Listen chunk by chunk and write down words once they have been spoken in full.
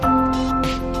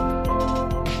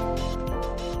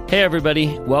Hey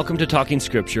everybody, welcome to Talking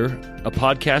Scripture, a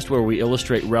podcast where we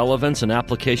illustrate relevance and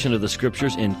application of the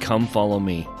Scriptures in Come Follow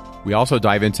Me. We also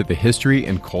dive into the history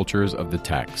and cultures of the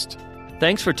text.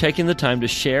 Thanks for taking the time to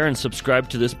share and subscribe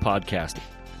to this podcast.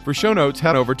 For show notes,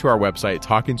 head over to our website,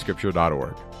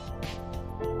 talkingscripture.org.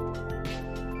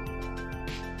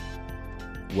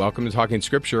 Welcome to Talking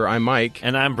Scripture. I'm Mike.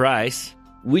 And I'm Bryce.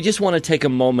 We just want to take a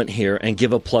moment here and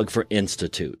give a plug for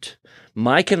Institute.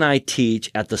 Mike and I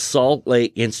teach at the Salt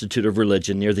Lake Institute of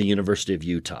Religion near the University of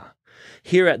Utah.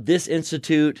 Here at this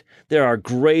institute, there are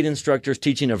great instructors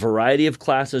teaching a variety of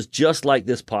classes just like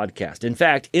this podcast. In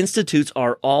fact, institutes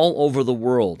are all over the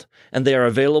world, and they are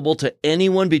available to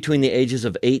anyone between the ages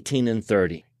of 18 and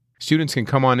 30. Students can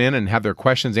come on in and have their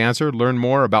questions answered, learn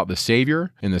more about the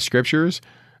Savior and the Scriptures,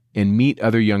 and meet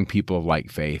other young people of like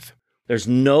faith. There's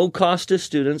no cost to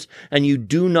students, and you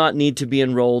do not need to be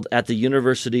enrolled at the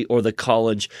university or the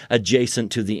college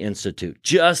adjacent to the institute.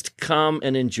 Just come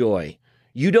and enjoy.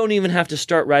 You don't even have to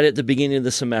start right at the beginning of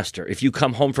the semester. If you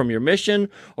come home from your mission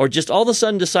or just all of a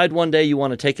sudden decide one day you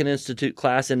want to take an institute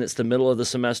class and it's the middle of the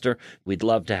semester, we'd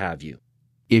love to have you.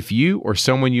 If you or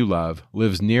someone you love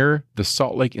lives near the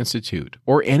Salt Lake Institute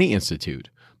or any institute,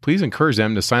 please encourage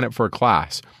them to sign up for a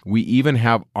class. We even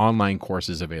have online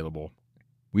courses available.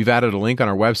 We've added a link on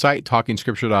our website,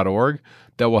 talkingscripture.org,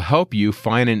 that will help you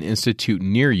find an institute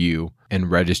near you and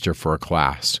register for a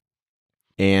class.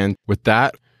 And with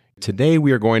that, today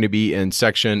we are going to be in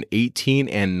section 18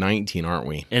 and 19, aren't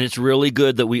we? And it's really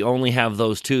good that we only have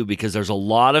those two because there's a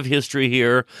lot of history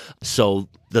here. So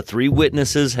the three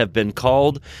witnesses have been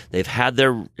called. They've had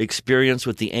their experience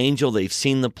with the angel. They've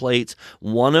seen the plates.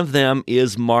 One of them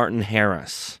is Martin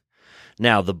Harris.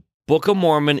 Now, the Book of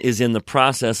Mormon is in the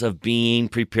process of being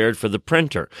prepared for the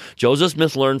printer. Joseph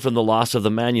Smith learned from the loss of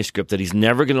the manuscript that he's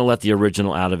never going to let the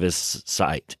original out of his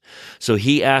sight. So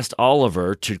he asked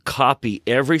Oliver to copy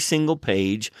every single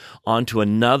page onto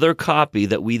another copy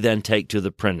that we then take to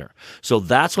the printer. So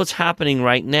that's what's happening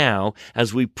right now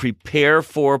as we prepare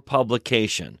for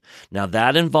publication. Now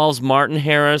that involves Martin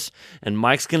Harris, and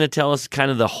Mike's going to tell us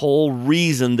kind of the whole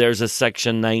reason there's a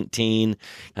section 19,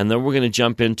 and then we're going to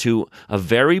jump into a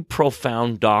very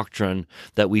profound doctrine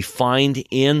that we find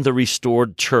in the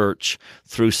restored church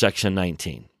through section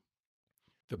 19.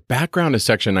 The background of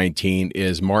section 19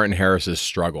 is Martin Harris's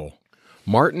struggle.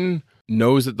 Martin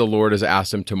knows that the Lord has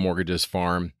asked him to mortgage his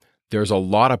farm. There's a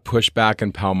lot of pushback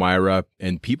in Palmyra,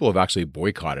 and people have actually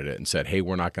boycotted it and said, hey,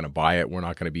 we're not going to buy it. We're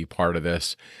not going to be part of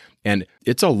this. And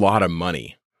it's a lot of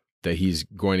money that he's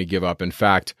going to give up. In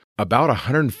fact, about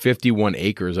 151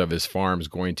 acres of his farm is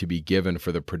going to be given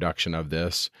for the production of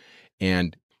this.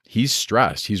 And he's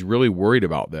stressed. He's really worried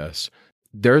about this.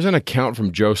 There's an account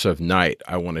from Joseph Knight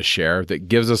I want to share that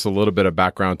gives us a little bit of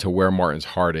background to where Martin's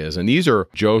heart is. And these are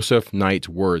Joseph Knight's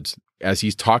words as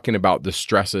he's talking about the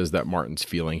stresses that Martin's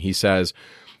feeling. He says,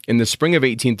 in the spring of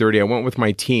 1830, I went with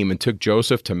my team and took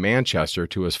Joseph to Manchester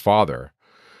to his father.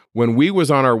 When we was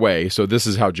on our way, so this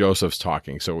is how Joseph's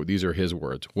talking, so these are his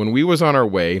words. When we was on our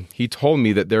way, he told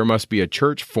me that there must be a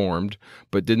church formed,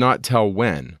 but did not tell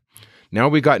when. Now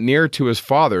we got near to his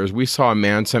father's, we saw a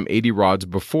man some 80 rods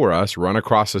before us run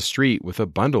across the street with a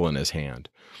bundle in his hand.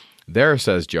 There,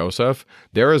 says Joseph,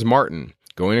 there is Martin,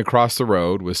 going across the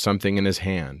road with something in his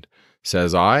hand.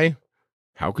 Says I,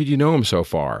 how could you know him so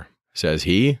far? Says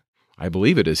he, I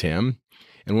believe it is him.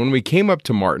 And when we came up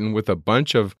to Martin with a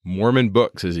bunch of Mormon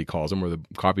books, as he calls them, or the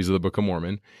copies of the Book of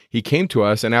Mormon, he came to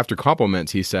us, and after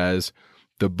compliments, he says,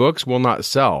 the books will not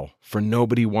sell, for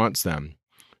nobody wants them.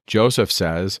 Joseph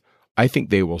says, I think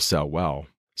they will sell well.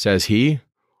 Says he,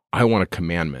 I want a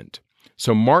commandment.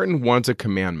 So Martin wants a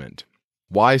commandment.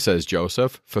 Why, says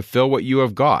Joseph, fulfill what you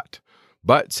have got.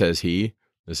 But, says he,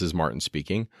 this is Martin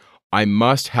speaking, I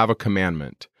must have a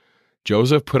commandment.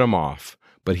 Joseph put him off,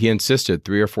 but he insisted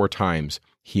 3 or 4 times,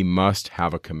 he must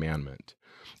have a commandment.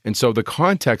 And so the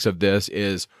context of this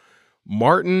is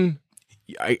Martin,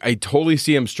 I totally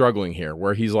see him struggling here,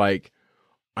 where he's like,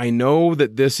 I know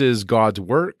that this is God's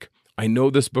work. I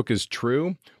know this book is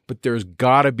true, but there's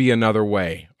got to be another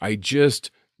way. I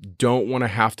just don't want to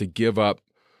have to give up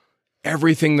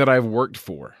everything that I've worked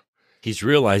for. He's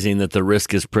realizing that the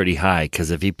risk is pretty high because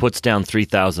if he puts down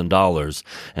 $3,000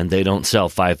 and they don't sell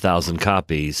 5,000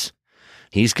 copies,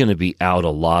 he's going to be out a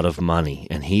lot of money,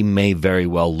 and he may very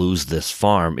well lose this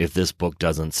farm if this book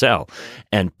doesn't sell.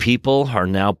 And people are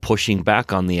now pushing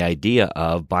back on the idea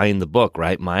of buying the book,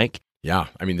 right, Mike? Yeah.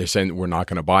 I mean, they're saying we're not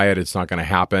going to buy it. It's not going to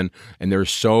happen. And there's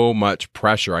so much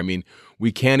pressure. I mean,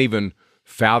 we can't even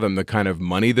fathom the kind of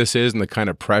money this is and the kind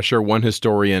of pressure. One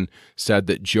historian said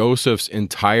that Joseph's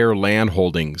entire land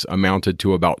holdings amounted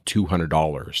to about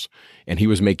 $200, and he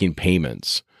was making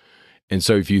payments. And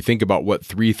so if you think about what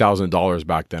 $3,000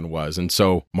 back then was, and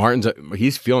so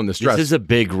he's feeling the stress. This is a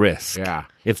big risk. Yeah.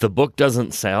 If the book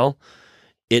doesn't sell,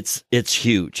 it's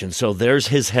huge. And so there's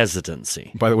his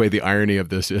hesitancy. By the way, the irony of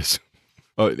this is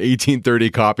an 1830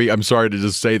 copy. I'm sorry to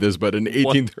just say this, but an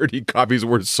 1830 copy is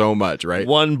worth so much, right?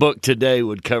 One book today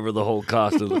would cover the whole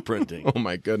cost of the printing. Oh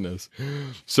my goodness.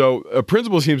 So a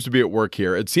principle seems to be at work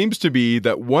here. It seems to be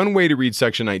that one way to read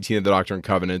section 19 of the Doctrine and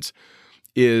Covenants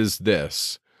is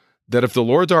this, that if the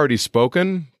Lord's already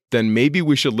spoken, then maybe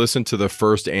we should listen to the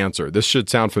first answer. This should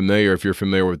sound familiar if you're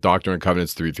familiar with Doctrine and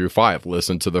Covenants 3 through 5.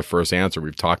 Listen to the first answer.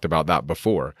 We've talked about that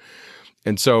before.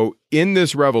 And so in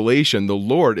this revelation, the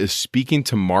Lord is speaking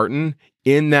to Martin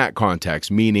in that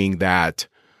context, meaning that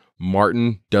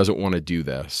Martin doesn't want to do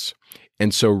this.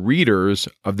 And so readers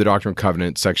of the Doctrine and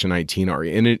Covenants, section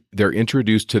 19, they're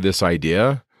introduced to this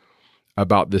idea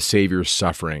about the Savior's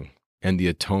suffering and the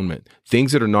atonement,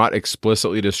 things that are not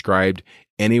explicitly described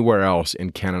anywhere else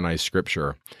in canonized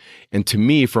scripture. And to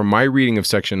me, from my reading of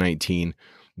section 19,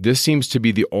 this seems to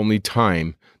be the only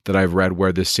time that I've read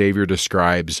where the Savior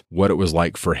describes what it was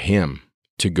like for him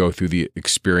to go through the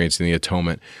experience in the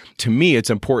atonement. To me,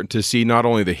 it's important to see not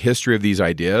only the history of these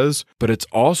ideas, but it's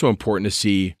also important to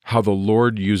see how the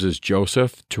Lord uses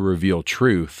Joseph to reveal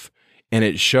truth. And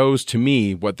it shows to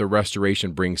me what the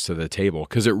restoration brings to the table,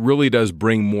 because it really does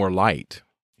bring more light.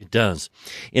 It does.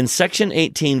 In section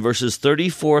 18, verses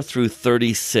 34 through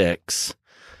 36,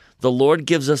 the Lord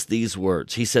gives us these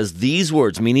words. He says, these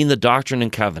words, meaning the Doctrine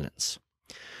and Covenants,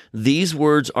 these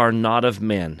words are not of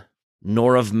men,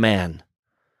 nor of man,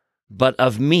 but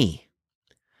of me.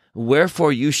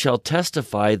 Wherefore you shall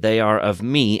testify they are of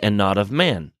me and not of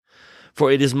man. For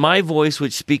it is my voice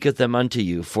which speaketh them unto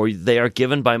you, for they are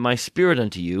given by my Spirit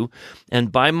unto you,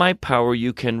 and by my power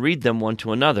you can read them one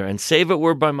to another. And save it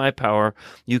were by my power,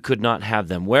 you could not have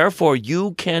them. Wherefore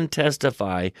you can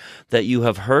testify that you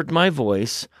have heard my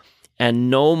voice and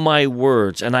know my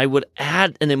words. And I would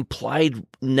add an implied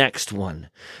next one,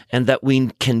 and that we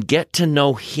can get to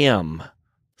know him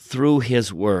through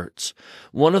his words.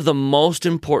 One of the most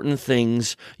important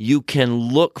things you can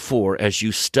look for as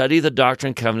you study the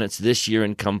Doctrine and Covenants this year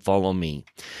in Come Follow Me.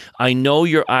 I know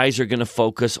your eyes are going to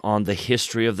focus on the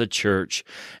history of the church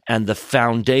and the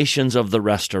foundations of the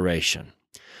restoration.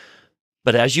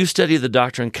 But as you study the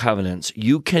Doctrine and Covenants,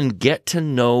 you can get to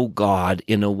know God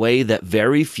in a way that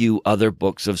very few other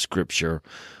books of Scripture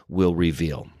will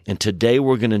reveal. And today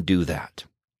we're going to do that.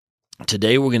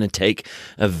 Today we're going to take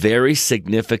a very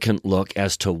significant look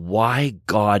as to why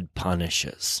God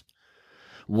punishes.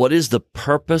 What is the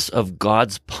purpose of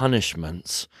God's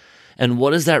punishments? And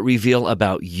what does that reveal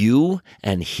about you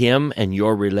and him and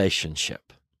your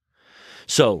relationship?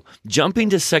 So,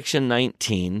 jumping to section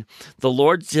 19, the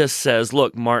Lord just says,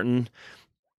 look, Martin,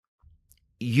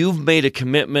 you've made a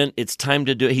commitment. It's time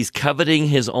to do it. He's coveting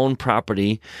his own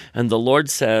property. And the Lord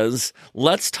says,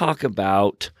 let's talk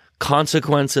about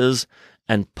consequences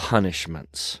and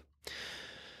punishments.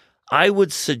 I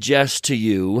would suggest to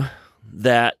you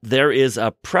that there is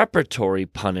a preparatory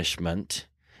punishment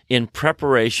in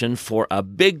preparation for a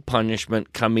big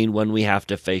punishment coming when we have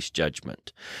to face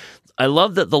judgment. I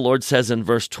love that the Lord says in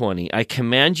verse 20, I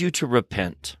command you to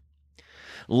repent,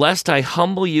 lest I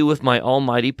humble you with my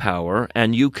almighty power,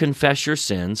 and you confess your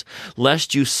sins,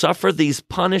 lest you suffer these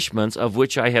punishments of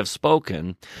which I have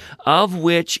spoken, of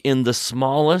which in the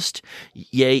smallest,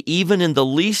 yea, even in the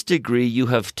least degree you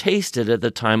have tasted at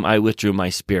the time I withdrew my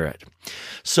Spirit.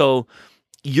 So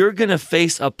you're going to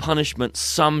face a punishment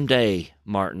someday,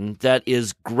 Martin, that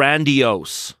is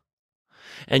grandiose.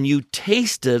 And you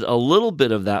tasted a little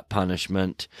bit of that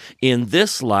punishment in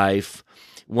this life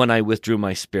when I withdrew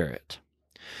my Spirit.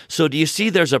 So do you see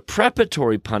there's a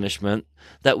preparatory punishment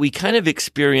that we kind of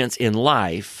experience in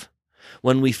life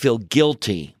when we feel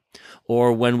guilty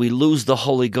or when we lose the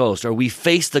Holy Ghost or we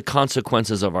face the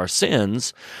consequences of our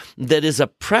sins, that is a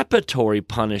preparatory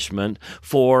punishment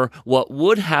for what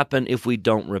would happen if we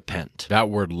don't repent. That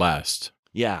word lest.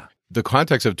 Yeah. The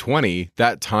context of 20,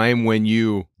 that time when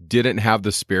you didn't have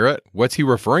the Spirit, what's he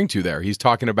referring to there? He's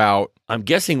talking about... I'm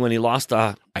guessing when he lost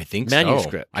the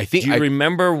manuscript. So. Do you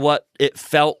remember what it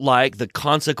felt like, the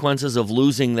consequences of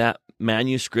losing that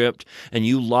manuscript, and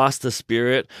you lost the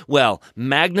Spirit? Well,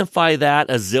 magnify that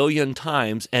a zillion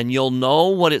times, and you'll know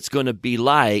what it's going to be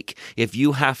like if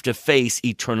you have to face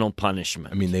eternal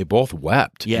punishment. I mean, they both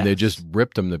wept. Yes. And they just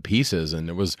ripped them to pieces. And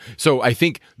it was... So I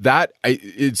think that...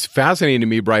 it's fascinating to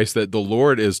me, Bryce, that the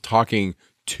Lord is talking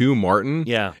to Martin.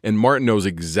 Yeah. And Martin knows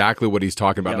exactly what he's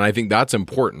talking about. Yep. And I think that's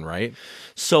important, right?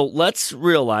 So let's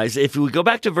realize, if we go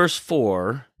back to verse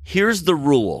 4, here's the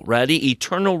rule. Ready?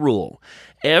 Eternal rule.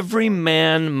 Every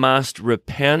man must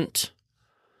repent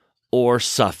or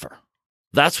suffer.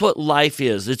 That's what life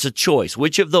is. It's a choice.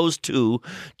 Which of those two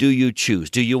do you choose?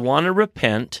 Do you want to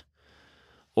repent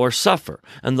or suffer?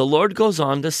 And the Lord goes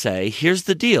on to say, here's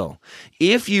the deal.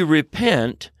 If you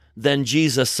repent, then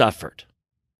Jesus suffered.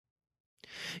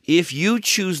 If you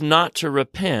choose not to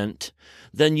repent,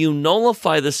 then you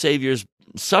nullify the Savior's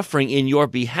suffering in your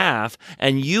behalf,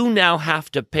 and you now have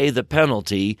to pay the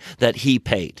penalty that he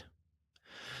paid.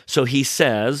 So he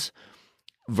says,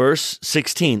 verse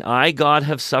 16, I, God,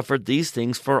 have suffered these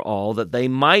things for all, that they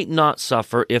might not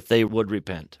suffer if they would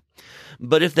repent.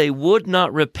 But if they would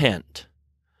not repent,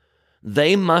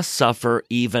 they must suffer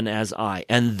even as I.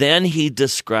 And then he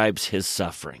describes his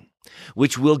suffering,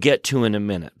 which we'll get to in a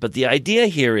minute. But the idea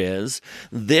here is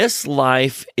this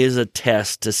life is a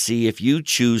test to see if you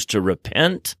choose to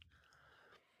repent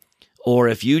or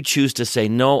if you choose to say,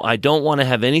 no, I don't want to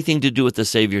have anything to do with the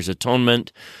Savior's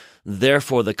atonement.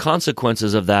 Therefore, the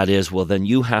consequences of that is, well, then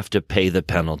you have to pay the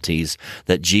penalties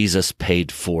that Jesus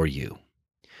paid for you.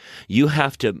 You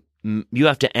have to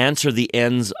answer the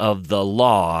ends of the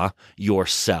law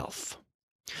yourself.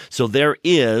 So there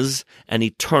is an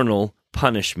eternal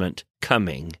punishment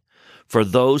coming for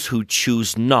those who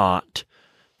choose not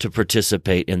to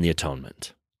participate in the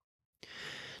atonement.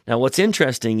 Now, what's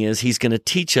interesting is he's going to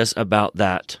teach us about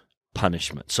that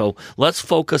punishment. So let's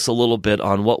focus a little bit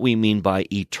on what we mean by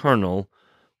eternal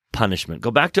punishment.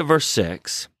 Go back to verse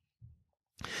 6.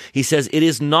 He says, it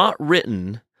is not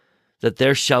written that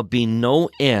there shall be no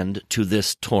end to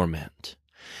this torment,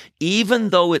 even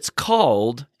though it's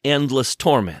called endless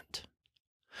torment.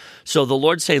 So the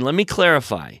Lord's saying, let me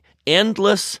clarify.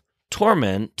 Endless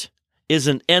torment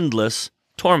isn't endless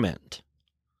torment.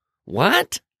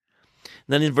 What?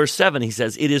 Then in verse 7, he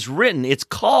says, it is written, it's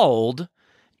called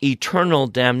eternal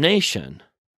damnation.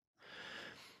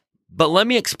 But let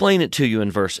me explain it to you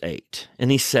in verse 8. And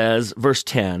he says, verse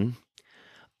 10,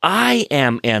 I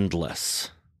am endless.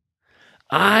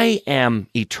 I am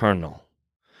eternal.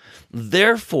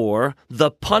 Therefore,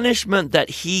 the punishment that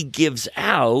he gives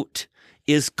out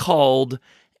is called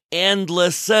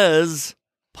endless's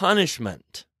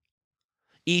punishment.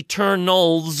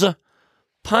 Eternal's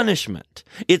punishment.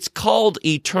 It's called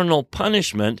eternal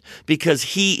punishment because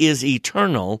he is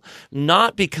eternal,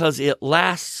 not because it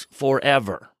lasts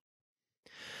forever.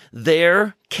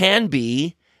 There can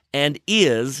be and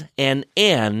is an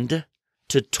end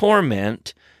to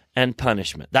torment and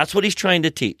punishment. That's what he's trying to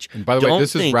teach. And by the way,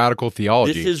 this is radical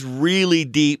theology. This is really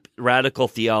deep radical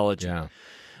theology. Yeah.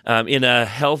 In a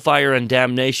hellfire and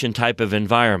damnation type of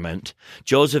environment,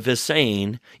 Joseph is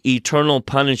saying eternal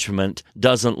punishment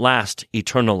doesn't last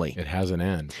eternally. It has an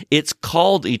end. It's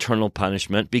called eternal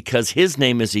punishment because his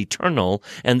name is eternal,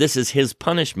 and this is his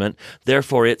punishment.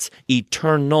 Therefore, it's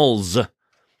eternal's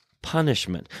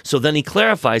punishment. So then he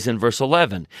clarifies in verse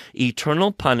 11,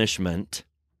 eternal punishment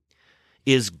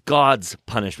is God's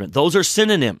punishment. Those are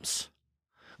synonyms.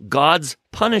 God's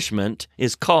punishment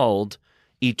is called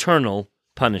eternal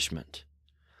punishment.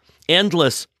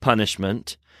 Endless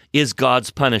punishment is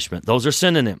God's punishment. Those are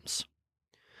synonyms.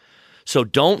 So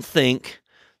don't think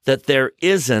that there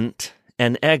isn't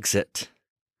an exit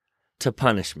to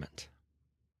punishment.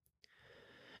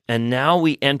 And now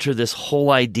we enter this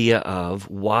whole idea of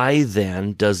why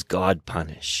then does God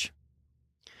punish?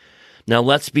 Now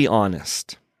let's be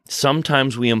honest.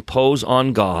 Sometimes we impose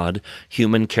on God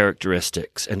human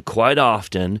characteristics, and quite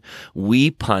often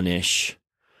we punish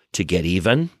to get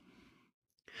even.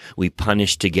 We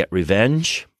punish to get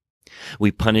revenge.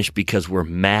 We punish because we're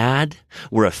mad.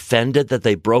 We're offended that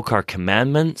they broke our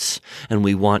commandments, and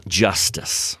we want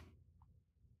justice.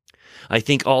 I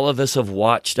think all of us have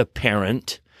watched a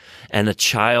parent and a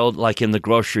child, like in the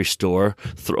grocery store,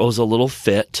 throws a little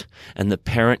fit, and the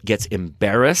parent gets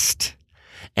embarrassed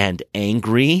and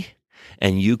angry,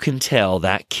 and you can tell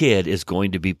that kid is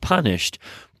going to be punished,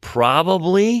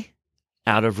 probably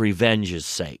out of revenge's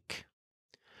sake.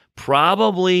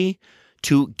 Probably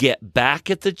to get back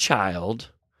at the child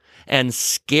and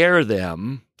scare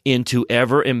them into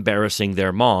ever embarrassing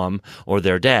their mom or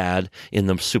their dad in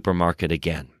the supermarket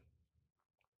again.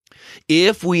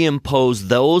 If we impose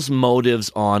those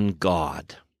motives on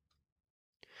God,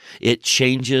 it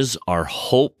changes our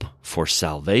hope for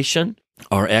salvation,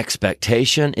 our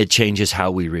expectation. It changes how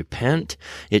we repent.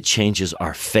 It changes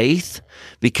our faith.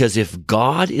 Because if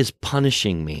God is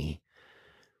punishing me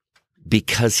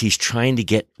because he's trying to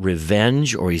get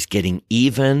revenge or he's getting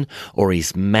even or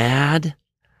he's mad,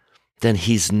 then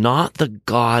he's not the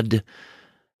God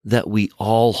that we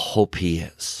all hope he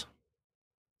is.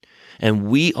 And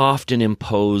we often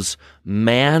impose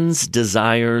man's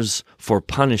desires for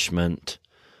punishment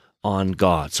on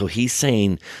God. So he's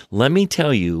saying, let me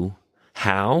tell you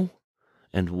how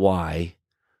and why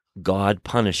God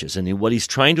punishes. And what he's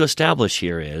trying to establish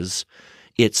here is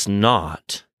it's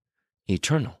not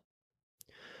eternal.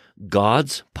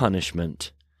 God's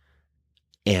punishment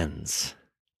ends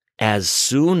as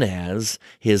soon as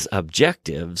his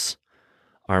objectives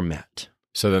are met.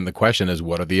 So then the question is,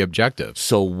 what are the objectives?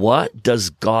 So what does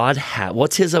God have?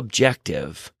 What's his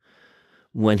objective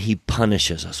when he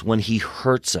punishes us, when he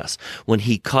hurts us, when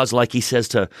he caused, like he says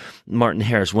to Martin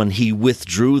Harris, when he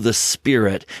withdrew the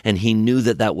Spirit and he knew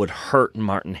that that would hurt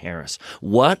Martin Harris?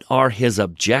 What are his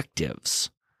objectives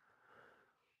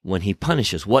when he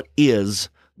punishes? What is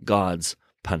God's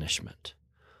punishment?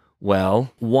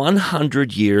 Well,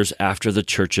 100 years after the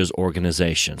church's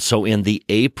organization, so in the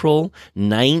April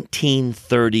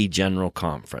 1930 General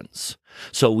Conference,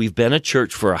 so we've been a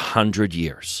church for 100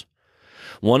 years.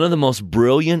 One of the most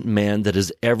brilliant men that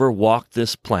has ever walked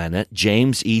this planet,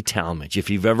 James E. Talmage. If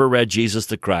you've ever read Jesus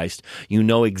the Christ, you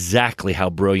know exactly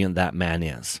how brilliant that man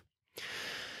is.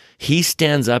 He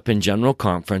stands up in General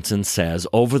Conference and says,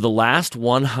 over the last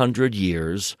 100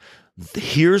 years,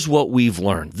 here's what we've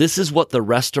learned. This is what the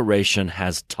restoration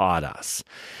has taught us.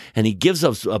 And he gives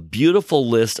us a beautiful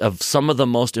list of some of the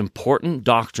most important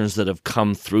doctrines that have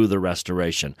come through the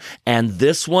restoration. And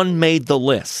this one made the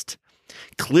list.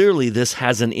 Clearly, this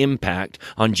has an impact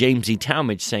on James E.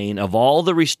 Talmage, saying, of all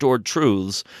the restored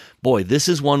truths, boy, this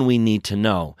is one we need to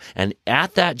know. And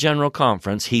at that General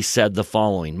Conference, he said the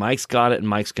following. Mike's got it, and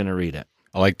Mike's going to read it.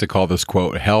 I like to call this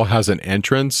quote, hell has an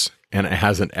entrance and it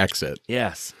has an exit.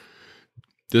 Yes.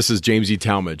 This is James E.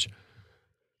 Talmage.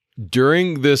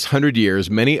 During this 100 years,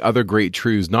 many other great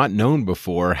truths not known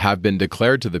before have been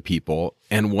declared to the people,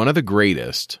 and one of the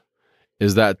greatest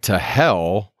is that to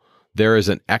hell there is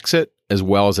an exit as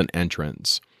well as an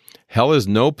entrance. Hell is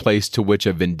no place to which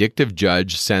a vindictive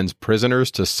judge sends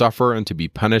prisoners to suffer and to be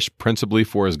punished principally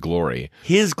for his glory.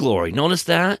 His glory. Notice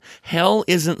that? Hell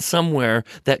isn't somewhere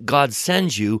that God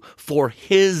sends you for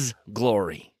his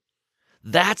glory.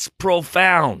 That's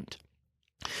profound.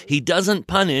 He doesn't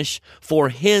punish for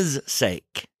his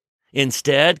sake.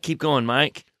 Instead, keep going,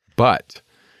 Mike. But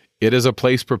it is a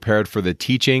place prepared for the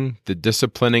teaching, the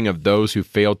disciplining of those who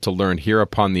failed to learn here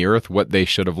upon the earth what they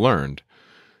should have learned.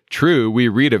 True, we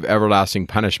read of everlasting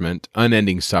punishment,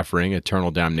 unending suffering, eternal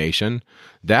damnation.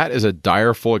 That is a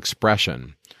direful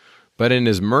expression. But in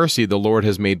his mercy, the Lord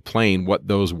has made plain what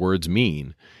those words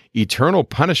mean. Eternal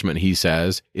punishment, he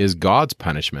says, is God's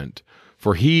punishment.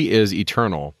 For he is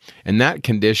eternal, and that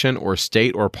condition or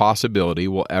state or possibility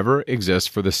will ever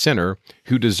exist for the sinner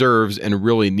who deserves and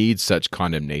really needs such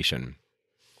condemnation.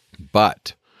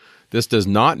 But this does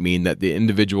not mean that the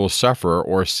individual sufferer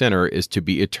or sinner is to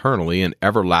be eternally and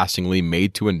everlastingly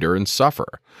made to endure and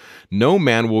suffer. No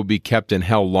man will be kept in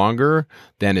hell longer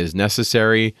than is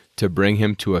necessary to bring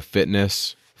him to a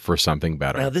fitness for something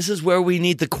better. Now, this is where we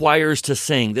need the choirs to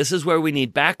sing. This is where we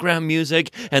need background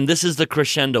music, and this is the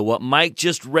crescendo. What Mike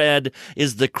just read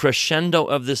is the crescendo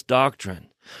of this doctrine.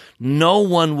 No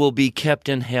one will be kept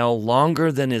in hell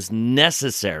longer than is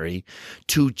necessary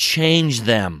to change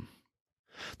them.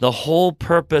 The whole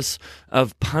purpose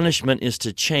of punishment is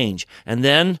to change. And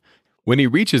then, when he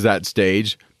reaches that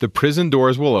stage, the prison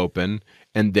doors will open,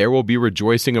 and there will be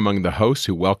rejoicing among the hosts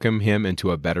who welcome him into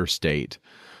a better state.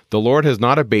 The Lord has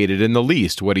not abated in the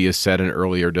least what he has said in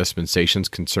earlier dispensations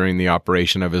concerning the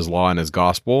operation of his law and his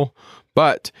gospel,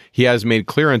 but he has made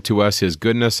clear unto us his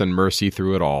goodness and mercy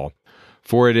through it all.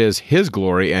 For it is his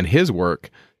glory and his work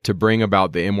to bring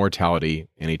about the immortality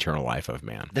and eternal life of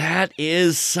man. That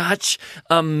is such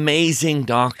amazing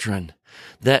doctrine.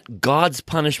 That God's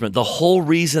punishment, the whole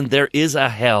reason there is a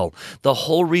hell, the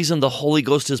whole reason the Holy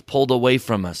Ghost is pulled away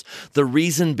from us, the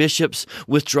reason bishops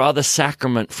withdraw the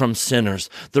sacrament from sinners,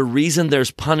 the reason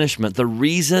there's punishment, the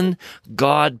reason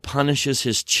God punishes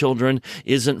his children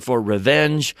isn't for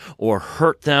revenge or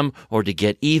hurt them or to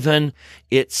get even.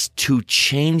 It's to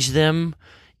change them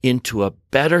into a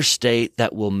better state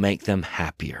that will make them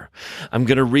happier. I'm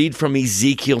going to read from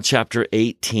Ezekiel chapter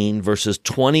 18, verses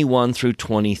 21 through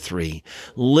 23.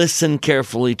 Listen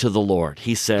carefully to the Lord.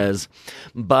 He says,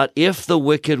 "But if the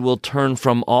wicked will turn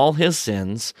from all his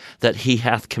sins that he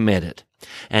hath committed,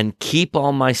 and keep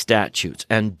all my statutes,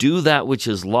 and do that which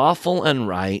is lawful and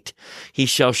right, he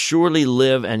shall surely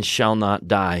live and shall not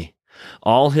die.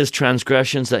 All his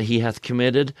transgressions that he hath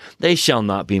committed, they shall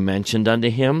not be mentioned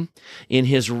unto him. In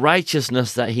his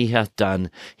righteousness that he hath done,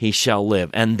 he shall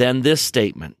live." And then this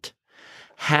statement,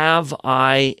 Have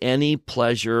I any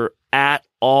pleasure at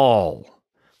all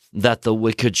that the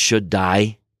wicked should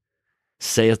die,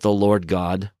 saith the Lord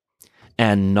God,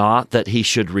 and not that he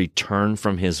should return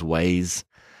from his ways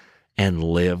and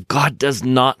live? God does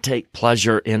not take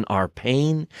pleasure in our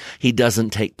pain. He doesn't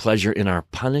take pleasure in our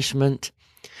punishment.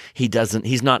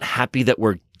 He's not happy that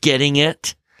we're getting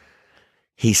it.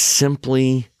 He's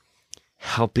simply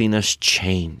helping us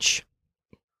change.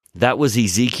 That was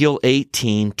Ezekiel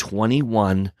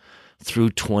 18:21 through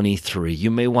 23. You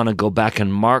may want to go back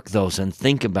and mark those and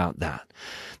think about that.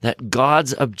 That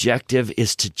God's objective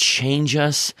is to change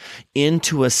us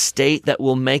into a state that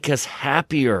will make us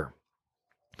happier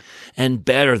and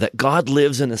better, that God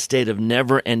lives in a state of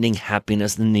never-ending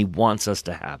happiness and he wants us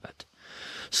to have it.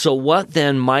 So what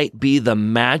then might be the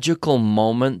magical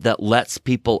moment that lets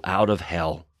people out of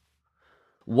hell?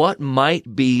 What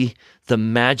might be the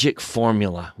magic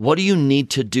formula? What do you need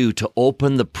to do to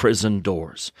open the prison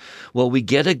doors? Well, we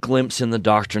get a glimpse in the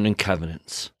Doctrine and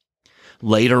Covenants.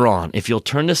 Later on, if you'll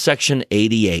turn to section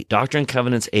 88, Doctrine and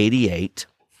Covenants 88,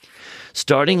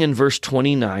 starting in verse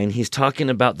 29, he's talking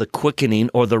about the quickening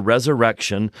or the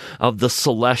resurrection of the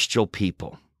celestial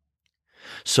people.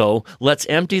 So let's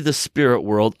empty the spirit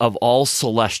world of all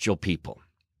celestial people.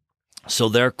 So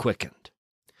they're quickened.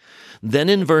 Then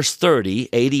in verse 30,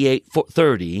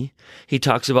 88:30, he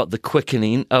talks about the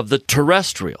quickening of the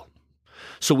terrestrial.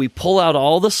 So we pull out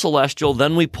all the celestial,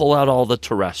 then we pull out all the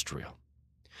terrestrial.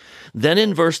 Then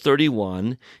in verse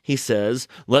 31, he says,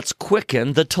 let's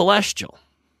quicken the telestial.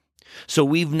 So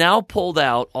we've now pulled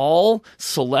out all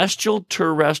celestial,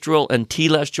 terrestrial, and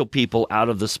telestial people out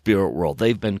of the spirit world.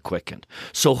 They've been quickened.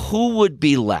 So who would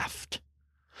be left?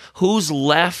 Who's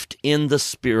left in the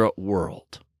spirit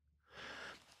world?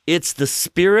 It's the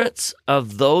spirits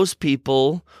of those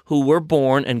people who were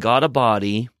born and got a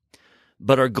body,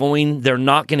 but they're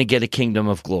not going to get a kingdom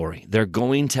of glory. They're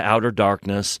going to outer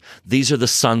darkness. These are the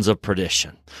sons of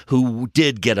perdition who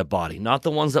did get a body, not the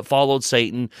ones that followed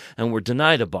Satan and were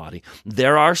denied a body.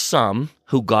 There are some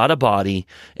who got a body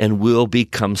and will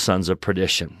become sons of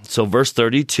perdition. So verse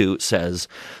 32 says,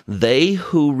 they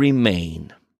who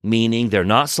remain, meaning they're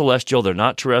not celestial, they're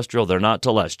not terrestrial, they're not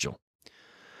telestial.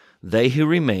 They who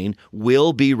remain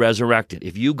will be resurrected.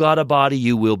 If you got a body,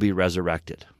 you will be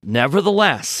resurrected.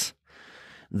 Nevertheless,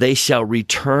 they shall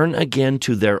return again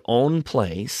to their own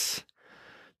place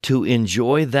to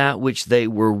enjoy that which they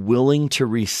were willing to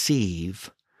receive,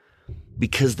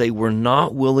 because they were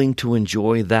not willing to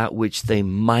enjoy that which they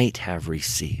might have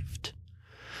received.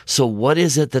 So what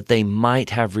is it that they might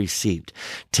have received?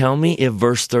 Tell me if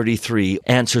verse 33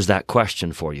 answers that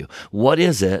question for you. What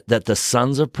is it that the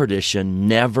sons of perdition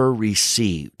never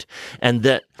received? And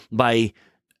that by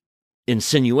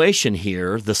insinuation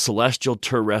here, the celestial,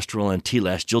 terrestrial, and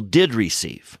telestial did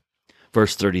receive.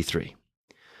 Verse 33.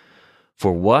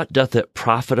 For what doth it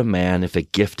profit a man if a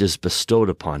gift is bestowed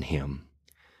upon him,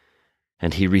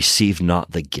 and he receive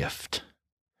not the gift?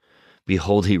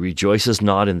 Behold, he rejoices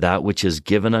not in that which is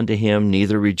given unto him,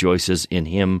 neither rejoices in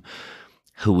him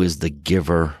who is the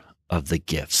giver of the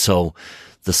gift. So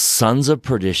the sons of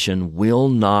perdition will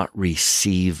not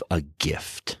receive a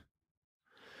gift,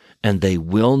 and they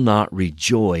will not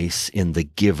rejoice in the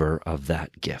giver of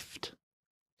that gift.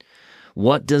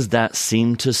 What does that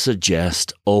seem to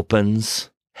suggest?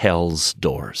 Opens hell's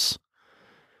doors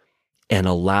and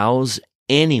allows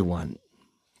anyone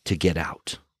to get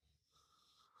out.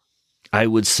 I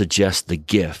would suggest the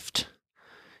gift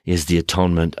is the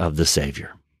atonement of the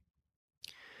Savior.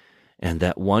 And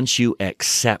that once you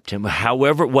accept him,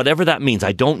 whatever that means,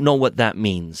 I don't know what that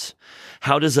means.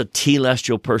 How does a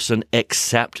telestial person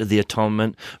accept the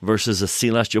atonement versus a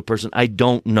celestial person? I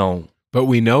don't know. But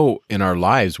we know in our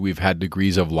lives we've had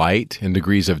degrees of light and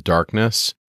degrees of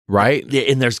darkness, right?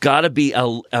 And there's got to be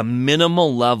a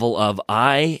minimal level of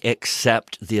I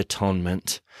accept the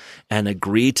atonement and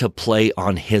agree to play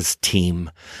on his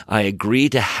team. I agree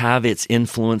to have its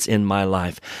influence in my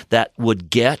life that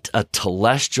would get a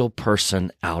telestial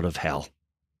person out of hell.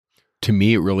 To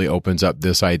me, it really opens up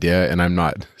this idea, and I'm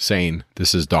not saying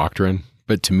this is doctrine,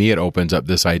 but to me it opens up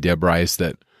this idea, Bryce,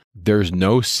 that there's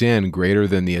no sin greater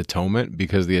than the atonement,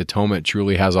 because the atonement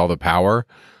truly has all the power.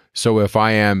 So if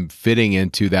I am fitting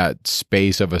into that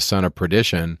space of a son of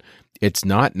perdition, it's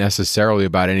not necessarily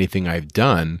about anything I've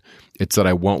done. It's that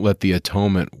I won't let the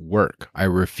atonement work. I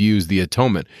refuse the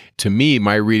atonement. To me,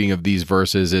 my reading of these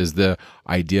verses is the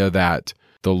idea that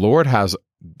the Lord has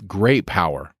great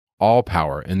power, all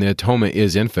power, and the atonement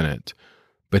is infinite,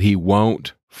 but he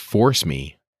won't force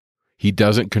me. He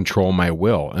doesn't control my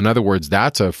will. In other words,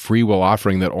 that's a free will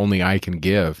offering that only I can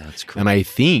give. That's cool. And I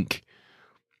think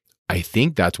I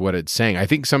think that's what it's saying. I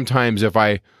think sometimes if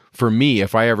I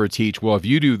ever teach, well, if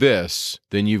you do this,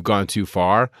 then you've gone too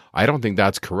far, I don't think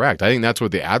that's correct. I think that's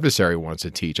what the adversary wants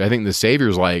to teach. I think the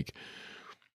Savior's like,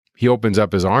 he opens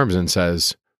up his arms and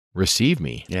says, receive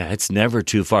me. Yeah, it's never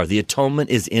too far. The atonement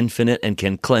is infinite and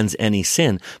can cleanse any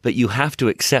sin, but you have to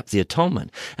accept the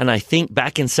atonement. And I think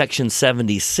back in section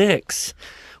 76,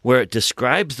 where it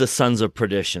describes the sons of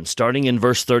perdition. Starting in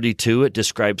verse 32, it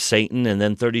describes Satan, and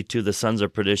then 32, the sons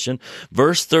of perdition.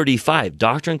 Verse 35,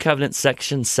 Doctrine and Covenants,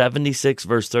 section 76,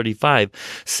 verse 35,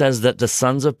 says that the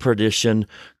sons of perdition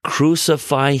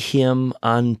crucify him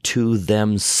unto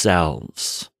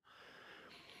themselves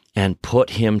and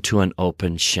put him to an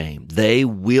open shame. They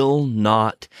will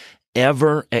not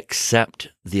ever accept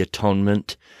the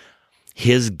atonement,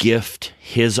 his gift,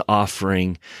 his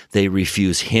offering. They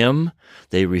refuse him.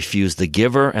 They refuse the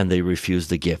giver, and they refuse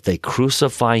the gift. They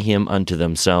crucify him unto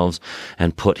themselves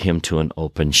and put him to an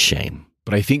open shame.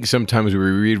 But I think sometimes we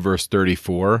read verse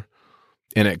 34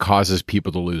 and it causes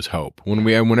people to lose hope.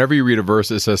 Whenever you read a verse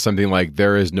that says something like,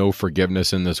 there is no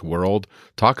forgiveness in this world,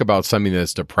 talk about something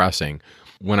that's depressing.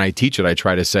 When I teach it, I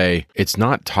try to say, it's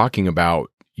not talking about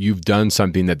you've done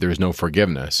something that there's no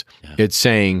forgiveness. Yeah. It's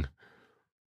saying,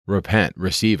 repent,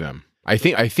 receive him. I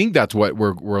think that's what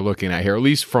we're looking at here, at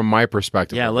least from my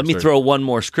perspective. Yeah, let me throw one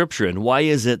more scripture in. Why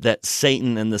is it that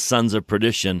Satan and the sons of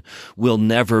perdition will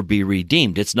never be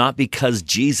redeemed? It's not because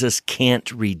Jesus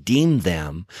can't redeem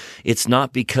them. It's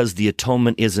not because the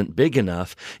atonement isn't big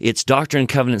enough. It's Doctrine and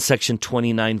Covenants, section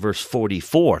 29, verse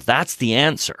 44. That's the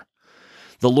answer.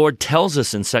 The Lord tells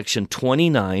us in section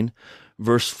 29,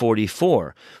 verse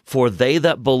 44, for they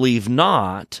that believe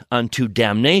not unto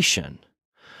damnation,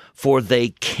 for they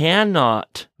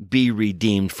cannot be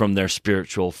redeemed from their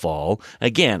spiritual fall.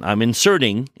 Again, I'm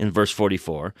inserting in verse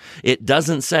 44. It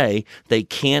doesn't say they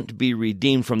can't be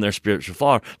redeemed from their spiritual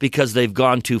fall because they've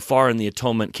gone too far and the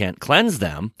atonement can't cleanse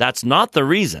them. That's not the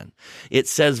reason. It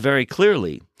says very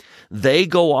clearly, they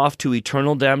go off to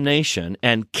eternal damnation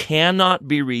and cannot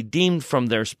be redeemed from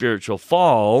their spiritual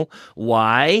fall.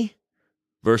 Why?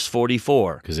 Verse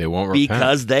 44. Because they won't repent.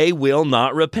 Because they will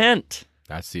not repent.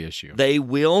 That's the issue. They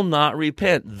will not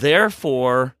repent.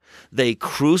 Therefore, they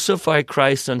crucify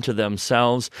Christ unto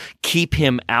themselves, keep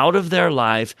him out of their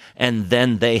life, and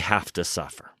then they have to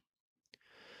suffer.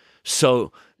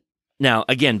 So now,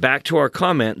 again, back to our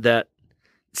comment that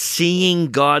seeing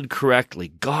God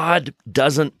correctly, God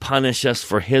doesn't punish us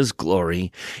for his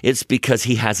glory. It's because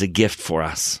he has a gift for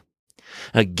us,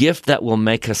 a gift that will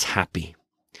make us happy.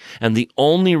 And the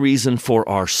only reason for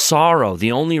our sorrow,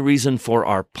 the only reason for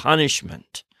our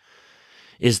punishment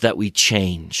is that we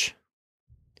change.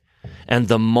 And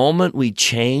the moment we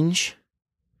change,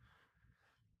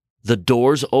 the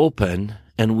doors open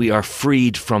and we are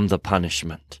freed from the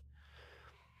punishment.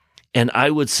 And I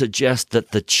would suggest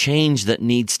that the change that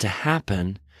needs to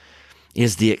happen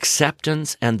is the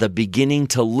acceptance and the beginning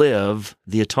to live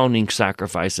the atoning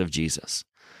sacrifice of Jesus.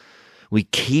 We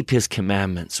keep his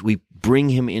commandments. We bring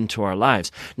him into our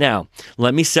lives. Now,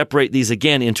 let me separate these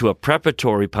again into a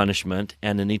preparatory punishment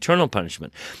and an eternal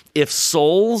punishment. If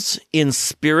souls in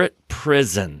spirit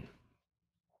prison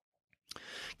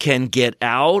can get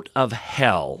out of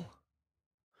hell,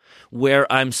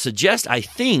 where I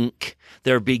think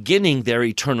they're beginning their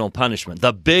eternal punishment,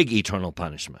 the big eternal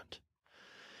punishment.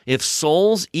 If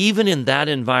souls, even in that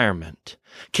environment,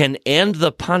 can end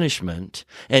the punishment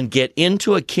and get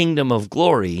into a kingdom of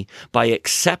glory by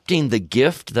accepting the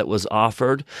gift that was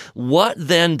offered, what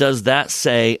then does that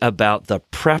say about the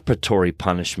preparatory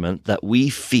punishment that we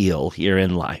feel here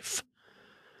in life?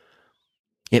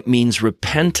 It means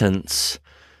repentance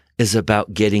is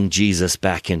about getting Jesus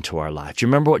back into our life. Do you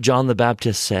remember what John the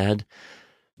Baptist said?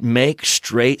 Make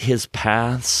straight his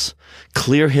paths,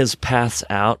 clear his paths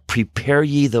out, prepare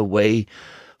ye the way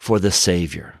for the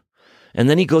Savior. And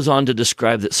then he goes on to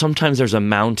describe that sometimes there's a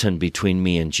mountain between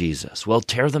me and Jesus. Well,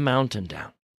 tear the mountain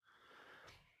down.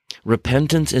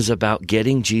 Repentance is about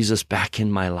getting Jesus back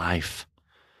in my life.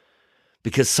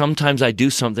 Because sometimes I do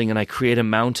something and I create a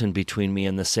mountain between me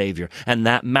and the Savior. And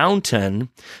that mountain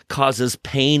causes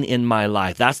pain in my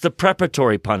life. That's the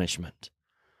preparatory punishment.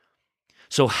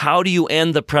 So how do you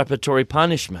end the preparatory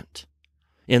punishment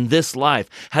in this life?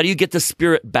 How do you get the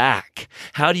Spirit back?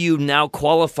 How do you now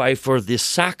qualify for this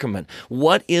sacrament?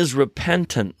 What is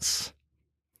repentance?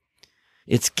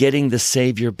 It's getting the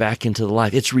Savior back into the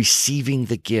life. It's receiving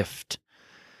the gift.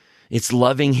 It's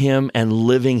loving him and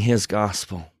living his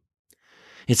gospel.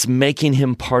 It's making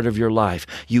him part of your life.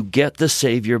 You get the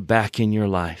Savior back in your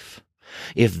life.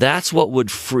 If that's what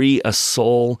would free a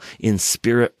soul in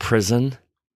spirit prison,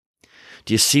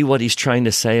 do you see what he's trying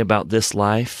to say about this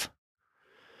life?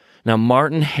 Now,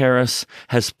 Martin Harris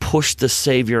has pushed the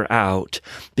Savior out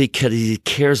because he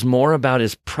cares more about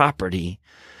his property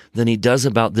than he does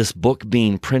about this book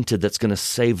being printed that's going to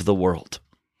save the world.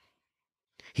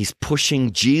 He's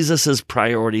pushing Jesus's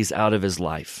priorities out of his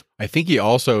life. I think he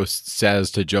also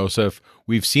says to Joseph,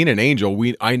 we've seen an angel.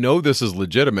 I know this is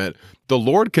legitimate. The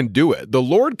Lord can do it. The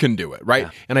Lord can do it, right?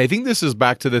 Yeah. And I think this is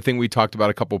back to the thing we talked about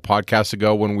a couple podcasts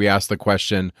ago when we asked the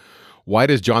question, why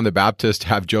does John the Baptist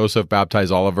have Joseph baptize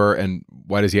Oliver, and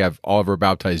why does he have Oliver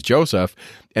baptize Joseph?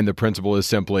 And the principle is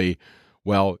simply,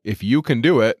 well, if you can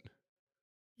do it,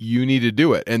 you need to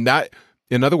do it. And that,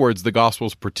 in other words, the gospel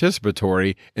is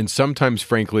participatory, and sometimes,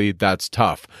 frankly, that's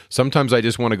tough. Sometimes I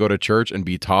just want to go to church and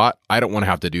be taught. I don't want to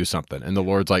have to do something. And the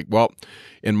Lord's like, well,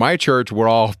 in my church, we're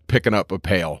all picking up a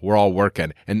pail. We're all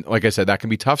working. And like I said, that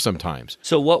can be tough sometimes.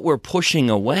 So what we're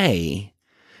pushing away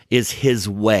is his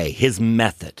way, his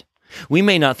method. We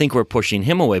may not think we're pushing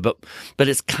him away, but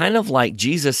it's kind of like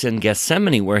Jesus in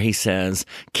Gethsemane where he says,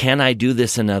 can I do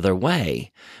this another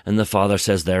way? And the Father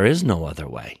says, there is no other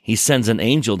way. He sends an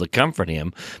angel to comfort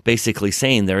him, basically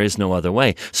saying there is no other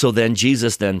way. So then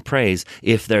Jesus then prays,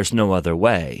 if there's no other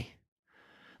way,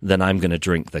 then I'm going to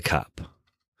drink the cup.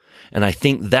 And I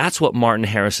think that's what Martin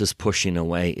Harris is pushing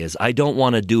away is, I don't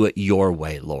want to do it your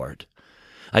way, Lord.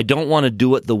 I don't want to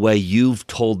do it the way you've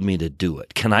told me to do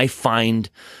it. Can I find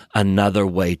another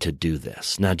way to do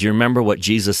this? Now, do you remember what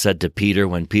Jesus said to Peter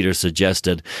when Peter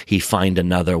suggested he find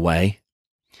another way?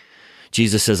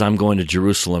 Jesus says, I'm going to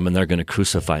Jerusalem and they're going to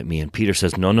crucify me. And Peter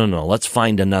says, no, let's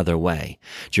find another way.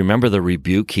 Do you remember the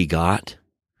rebuke he got?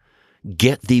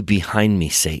 Get thee behind me,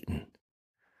 Satan.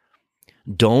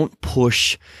 Don't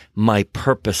push my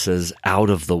purposes out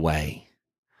of the way.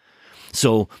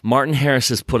 So Martin Harris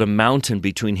has put a mountain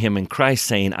between him and Christ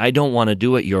saying, I don't want to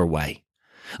do it your way.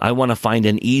 I want to find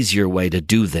an easier way to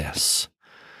do this.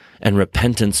 And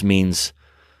repentance means,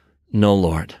 no,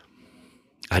 Lord,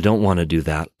 I don't want to do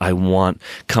that.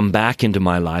 Come back into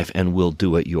my life and we'll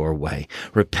do it your way.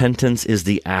 Repentance is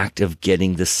the act of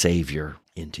getting the Savior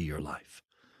into your life.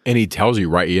 And he tells you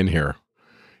right in here,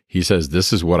 he says,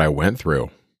 this is what I went through.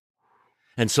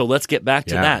 And so let's get back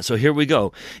to that. So here we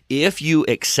go. If you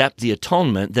accept the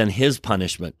atonement, then his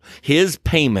punishment, his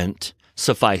payment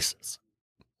suffices.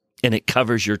 And it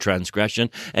covers your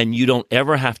transgression, and you don't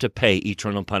ever have to pay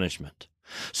eternal punishment.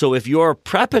 So if your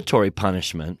preparatory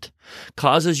punishment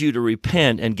causes you to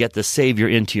repent and get the Savior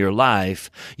into your life,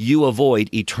 you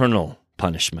avoid eternal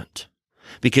punishment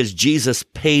because Jesus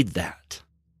paid that.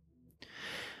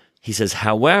 He says,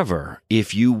 however,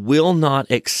 if you will not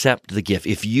accept the gift,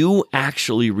 if you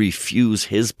actually refuse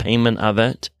his payment of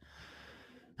it,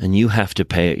 then you have to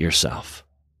pay it yourself.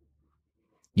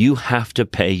 You have to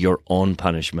pay your own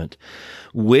punishment.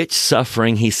 Which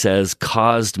suffering, he says,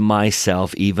 caused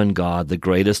myself, even God, the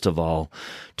greatest of all,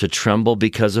 to tremble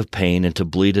because of pain and to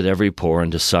bleed at every pore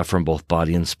and to suffer in both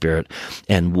body and spirit,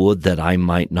 and would that I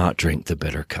might not drink the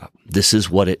bitter cup. This is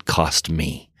what it cost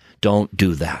me. Don't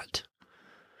do that.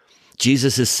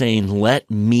 Jesus is saying, let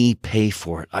me pay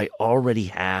for it. I already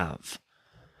have.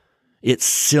 It's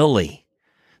silly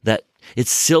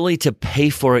to pay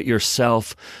for it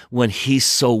yourself when he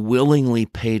so willingly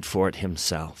paid for it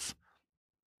himself.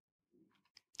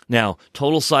 Now,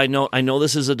 total side note, I know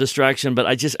this is a distraction, but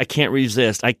I can't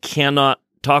resist. I cannot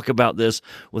talk about this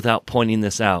without pointing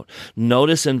this out.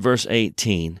 Notice in verse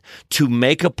 18, to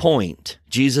make a point,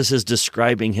 Jesus is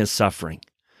describing his suffering.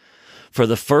 For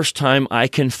the first time I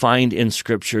can find in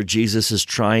Scripture, Jesus is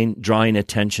drawing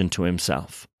attention to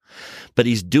himself. But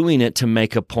he's doing it to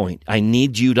make a point. I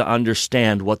need you to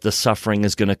understand what the suffering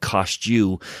is going to cost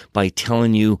you by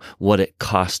telling you what it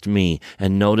cost me.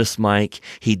 And notice, Mike,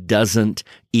 he doesn't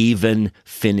even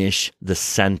finish the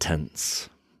sentence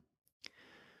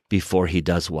before he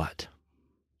does what?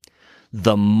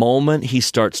 The moment he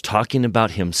starts talking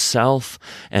about himself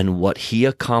and what he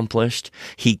accomplished,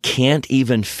 he can't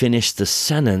even finish the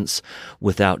sentence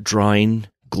without drawing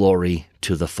glory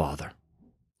to the Father.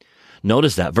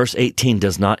 Notice that verse 18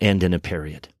 does not end in a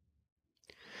period.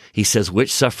 He says,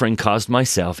 which suffering caused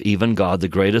myself, even God, the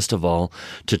greatest of all,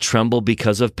 to tremble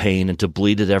because of pain and to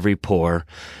bleed at every pore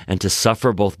and to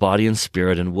suffer both body and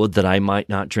spirit, and would that I might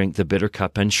not drink the bitter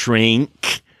cup and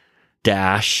shrink,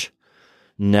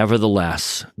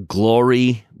 nevertheless,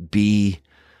 glory be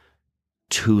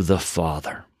to the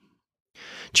Father.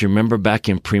 Do you remember back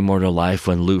in premortal life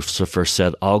when Lucifer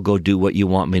said, I'll go do what you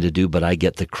want me to do, but I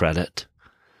get the credit?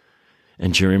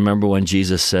 And do you remember when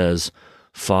Jesus says,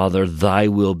 Father, thy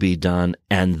will be done,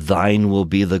 and thine will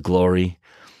be the glory?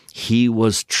 He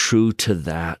was true to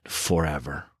that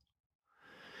forever.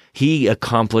 He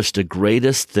accomplished the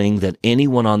greatest thing that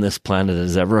anyone on this planet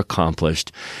has ever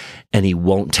accomplished, and he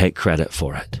won't take credit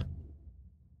for it.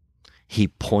 He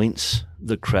points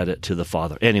the credit to the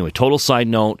Father. Anyway, total side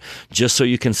note, just so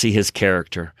you can see his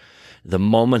character. The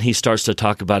moment he starts to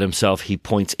talk about himself, he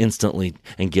points instantly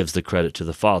and gives the credit to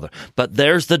the Father. But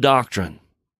there's the doctrine.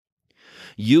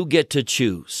 You get to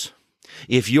choose.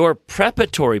 If your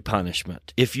preparatory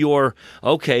punishment, if your,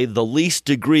 the least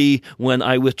degree when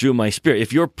I withdrew my spirit,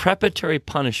 if your preparatory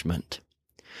punishment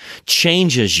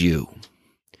changes you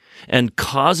and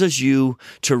causes you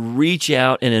to reach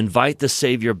out and invite the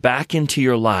Savior back into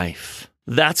your life,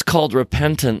 that's called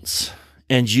repentance,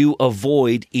 and you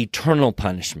avoid eternal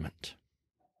punishment.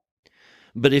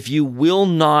 But if you will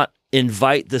not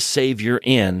invite the Savior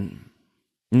in,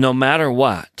 no matter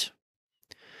what,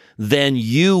 then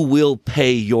you will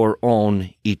pay your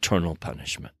own eternal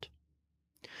punishment.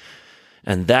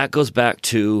 And that goes back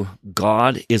to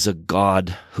God is a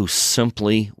God who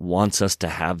simply wants us to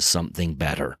have something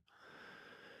better.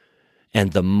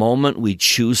 And the moment we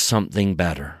choose something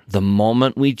better, the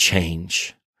moment we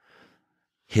change,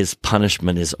 his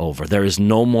punishment is over. There is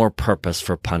no more purpose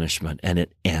for punishment, and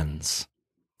it ends.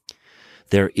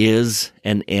 There is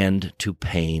an end to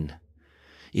pain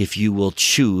if you will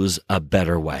choose a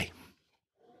better way.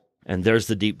 And there's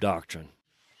the deep doctrine.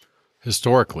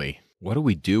 Historically, what do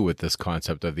we do with this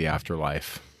concept of the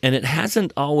afterlife? And it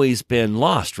hasn't always been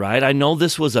lost, right? I know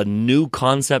this was a new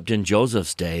concept in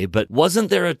Joseph's day, but wasn't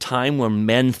there a time where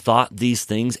men thought these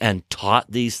things and taught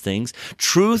these things?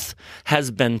 Truth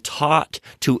has been taught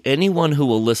to anyone who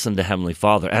will listen to Heavenly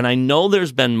Father. And I know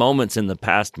there's been moments in the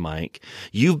past, Mike,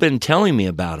 you've been telling me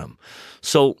about them.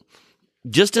 So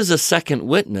just as a second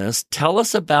witness, tell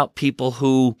us about people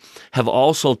who have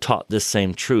also taught this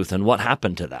same truth and what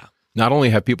happened to that. Not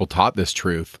only have people taught this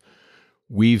truth,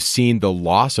 we've seen the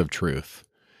loss of truth.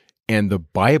 And the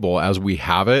Bible, as we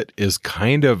have it, is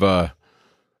kind of a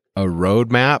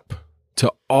roadmap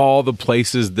to all the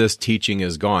places this teaching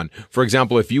has gone. For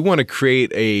example, if you want to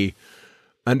create a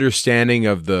understanding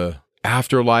of the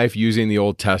afterlife using the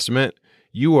Old Testament,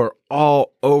 you are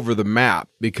all over the map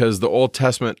because the Old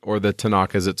Testament, or the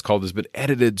Tanakh as it's called, has been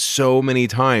edited so many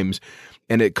times,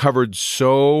 and it covered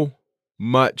so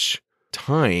much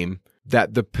time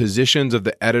that the positions of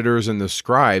the editors and the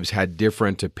scribes had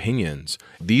different opinions.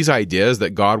 These ideas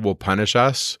that God will punish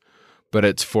us, but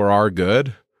it's for our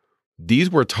good, these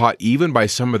were taught even by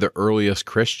some of the earliest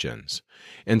Christians.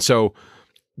 And so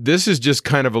this is just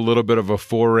kind of a little bit of a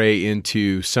foray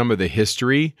into some of the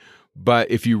history.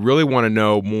 But if you really want to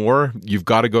know more, you've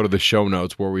got to go to the show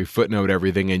notes where we footnote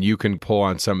everything, and you can pull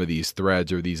on some of these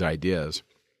threads or these ideas.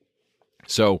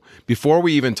 So before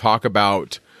we even talk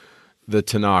about the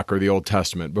Tanakh or the Old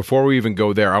Testament, before we even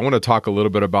go there, I want to talk a little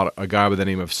bit about a guy by the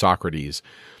name of Socrates.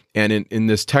 And in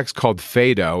this text called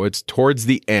Phaedo, it's towards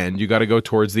the end. You got to go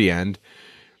towards the end.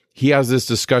 He has this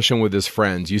discussion with his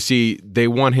friends. You see, they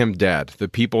want him dead. The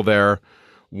people there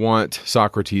want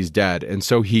Socrates dead. And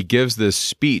so he gives this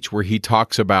speech where he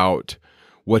talks about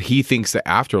what he thinks the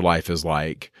afterlife is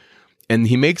like. And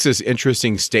he makes this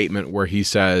interesting statement where he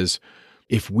says,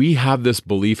 if we have this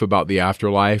belief about the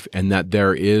afterlife and that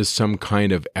there is some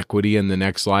kind of equity in the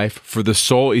next life, for the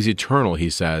soul is eternal, he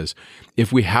says,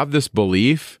 if we have this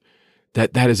belief,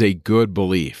 that is a good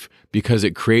belief because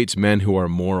it creates men who are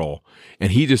moral.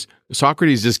 And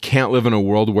Socrates just can't live in a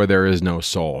world where there is no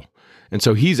soul. And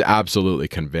so he's absolutely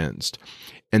convinced.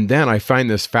 And then I find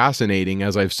this fascinating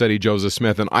as I've studied Joseph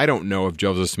Smith, and I don't know if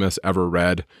Joseph Smith's ever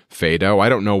read Phaedo. I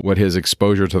don't know what his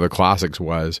exposure to the classics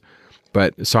was.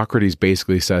 But Socrates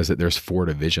basically says that there's 4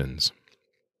 divisions.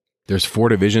 There's 4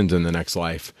 divisions in the next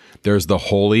life. There's the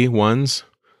holy ones,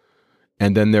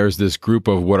 and then there's this group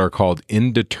of what are called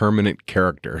indeterminate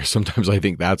character. Sometimes I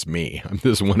think that's me. I'm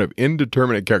this one of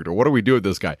indeterminate character. What do we do with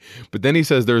this guy? But then he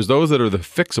says there's those that are the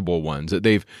fixable ones, that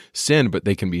they've sinned, but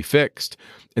they can be fixed.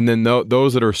 And then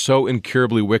those that are so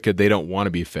incurably wicked, they don't want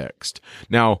to be fixed.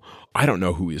 Now, I don't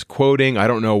know who he's quoting. I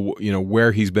don't know,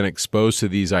 where he's been exposed to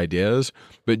these ideas.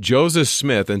 But Joseph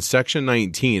Smith in section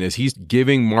 19, as he's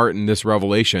giving Martin this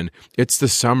revelation, it's the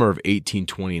summer of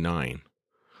 1829.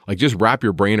 Like, just wrap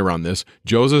your brain around this.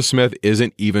 Joseph Smith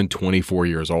isn't even 24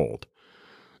 years old.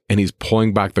 And he's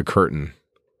pulling back the curtain.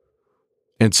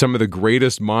 And some of the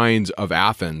greatest minds of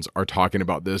Athens are talking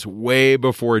about this way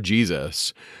before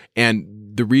Jesus.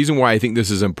 And the reason why I think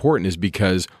this is important is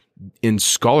because in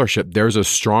scholarship, there's a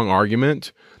strong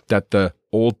argument that the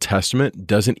Old Testament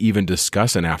doesn't even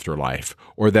discuss an afterlife,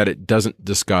 or that it doesn't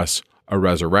discuss a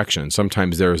resurrection.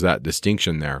 Sometimes there's that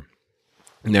distinction there.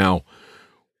 Now,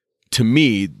 to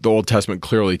me, the Old Testament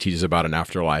clearly teaches about an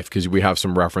afterlife because we have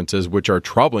some references which are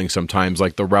troubling sometimes,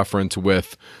 like the reference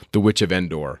with the witch of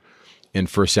Endor in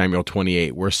 1 Samuel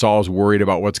 28, where Saul's worried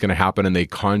about what's going to happen and they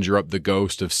conjure up the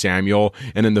ghost of Samuel.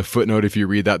 And in the footnote, if you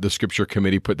read that, the scripture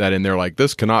committee put that in there like,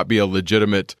 this cannot be a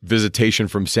legitimate visitation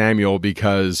from Samuel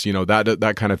because,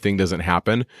 that kind of thing doesn't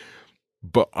happen.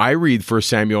 But I read 1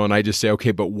 Samuel and I just say, okay,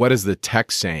 but what is the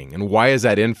text saying? And why is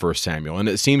that in 1 Samuel? And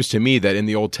it seems to me that in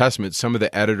the Old Testament, some of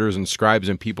the editors and scribes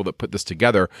and people that put this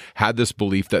together had this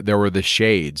belief that there were the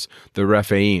shades, the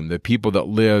Rephaim, the people that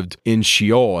lived in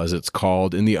Sheol, as it's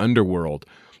called, in the underworld.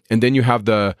 And then you have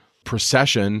the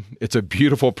procession. It's a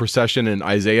beautiful procession in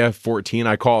Isaiah 14.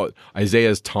 I call it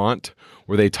Isaiah's taunt,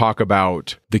 where they talk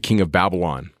about the king of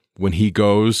Babylon when he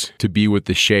goes to be with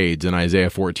the shades in Isaiah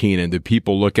 14, and the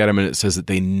people look at him, and it says that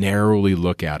they narrowly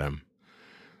look at him,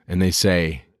 and they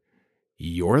say,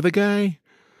 "You're the guy?"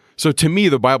 So to me,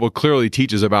 the Bible clearly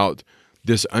teaches about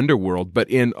this underworld, but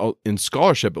in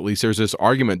scholarship, at least, there's this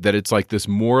argument that it's like this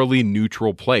morally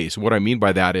neutral place. What I mean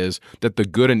by that is that the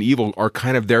good and evil are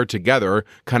kind of there together,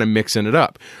 kind of mixing it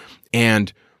up.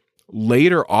 And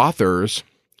later authors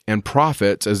and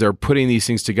prophets, as they're putting these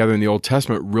things together in the Old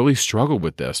Testament, really struggled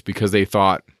with this because they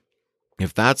thought,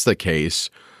 if that's the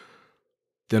case,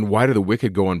 then why do the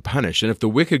wicked go unpunished? And if the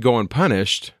wicked go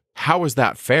unpunished, how is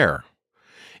that fair?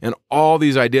 And all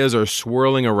these ideas are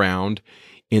swirling around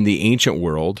in the ancient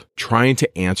world trying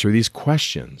to answer these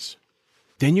questions.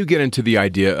 Then you get into the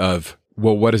idea of,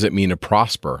 well, what does it mean to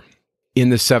prosper? In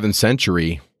the 7th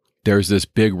century, there's this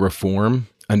big reform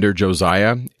under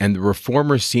Josiah, and the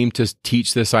reformers seem to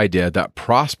teach this idea that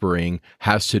prospering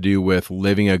has to do with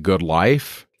living a good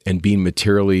life and being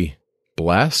materially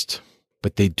blessed,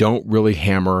 but they don't really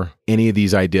hammer any of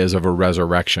these ideas of a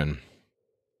resurrection.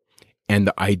 And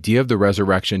the idea of the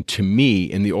resurrection, to me,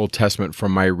 in the Old Testament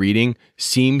from my reading,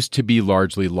 seems to be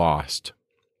largely lost.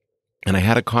 And I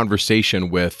had a conversation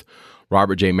with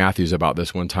Robert J. Matthews about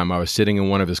this one time. I was sitting in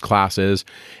one of his classes,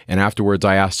 and afterwards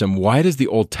I asked him, why does the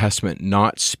Old Testament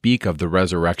not speak of the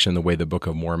resurrection the way the Book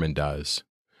of Mormon does?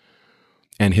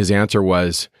 And his answer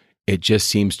was, it just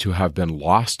seems to have been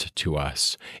lost to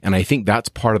us. And I think that's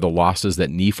part of the losses that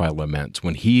Nephi laments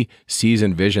when he sees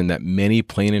in vision that many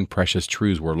plain and precious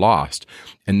truths were lost.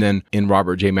 And then in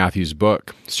Robert J. Matthews'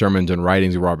 book, Sermons and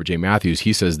Writings of Robert J. Matthews,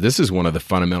 he says this is one of the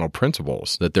fundamental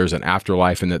principles, that there's an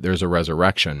afterlife and that there's a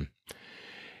resurrection.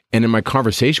 And in my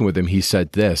conversation with him, he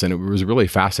said this, and it was really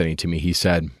fascinating to me. He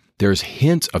said, there's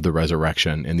hints of the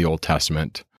resurrection in the Old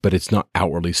Testament, but it's not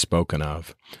outwardly spoken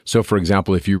of. So, for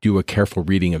example, if you do a careful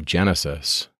reading of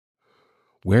Genesis,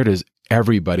 where does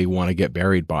everybody want to get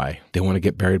buried by? They want to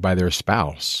get buried by their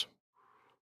spouse.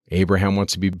 Abraham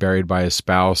wants to be buried by his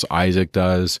spouse. Isaac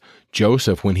does.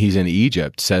 Joseph, when he's in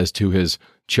Egypt, says to his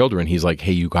children, he's like,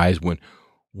 hey, you guys, when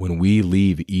we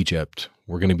leave Egypt,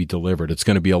 we're going to be delivered. It's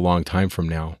going to be a long time from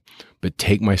now. But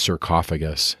take my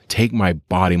sarcophagus, take my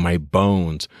body, my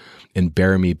bones, and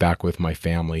bury me back with my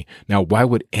family. Now, why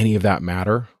would any of that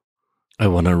matter? I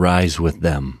want to rise with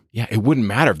them. Yeah, it wouldn't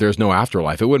matter if there's no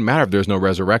afterlife. It wouldn't matter if there's no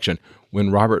resurrection.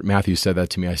 When Robert Matthews said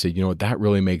that to me, I said, that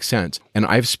really makes sense. And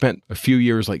I've spent a few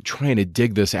years trying to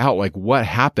dig this out, what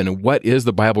happened and what is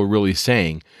the Bible really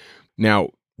saying?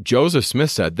 Now, Joseph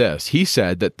Smith said this. He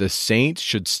said that the saints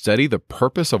should study the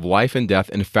purpose of life and death.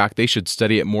 In fact, they should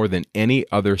study it more than any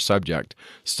other subject.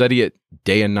 Study it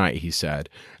day and night, he said.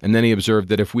 And then he observed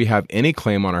that if we have any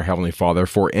claim on our Heavenly Father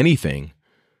for anything,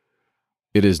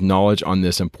 it is knowledge on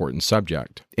this important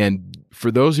subject. And for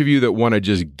those of you that want to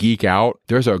just geek out,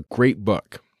 there's a great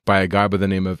book by a guy by the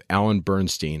name of Alan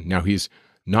Bernstein. Now, he's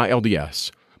not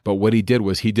LDS, but what he did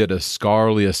was he did a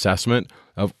scholarly assessment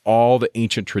of all the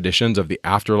ancient traditions of the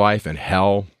afterlife and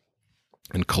hell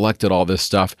and collected all this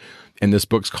stuff. And this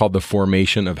book's called The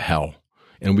Formation of Hell.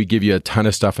 And we give you a ton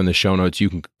of stuff in the show notes. You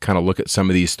can kind of look at some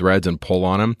of these threads and pull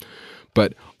on them.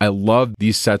 But I love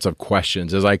these sets of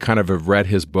questions. As I kind of have read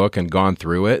his book and gone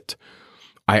through it,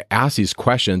 I ask these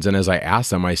questions. And as I ask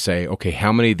them, I say, okay,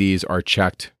 how many of these are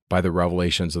checked by the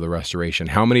revelations of the restoration?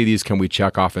 How many of these can we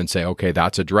check off and say, okay,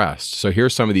 that's addressed? So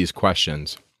here's some of these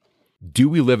questions. Do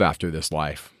we live after this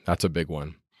life? That's a big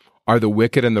one. Are the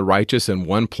wicked and the righteous in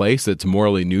one place that's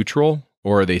morally neutral,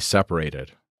 or are they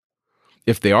separated?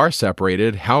 If they are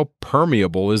separated, how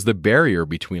permeable is the barrier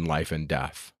between life and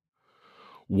death?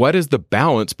 What is the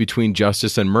balance between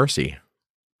justice and mercy?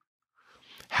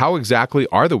 How exactly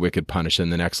are the wicked punished in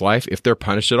the next life, if they're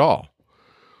punished at all?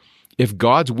 If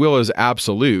God's will is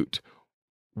absolute,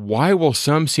 why will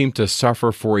some seem to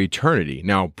suffer for eternity?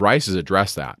 Now, Bryce has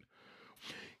addressed that.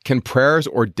 Can prayers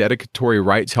or dedicatory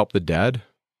rites help the dead?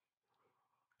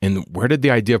 And where did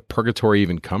the idea of purgatory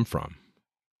even come from?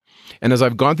 And as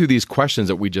I've gone through these questions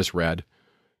that we just read,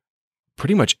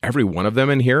 pretty much every one of them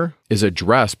in here is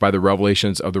addressed by the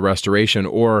revelations of the restoration,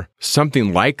 or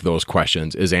something like those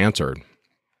questions is answered.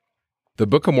 The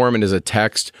Book of Mormon is a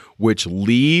text which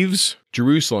leaves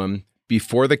Jerusalem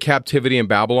before the captivity in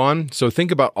Babylon. So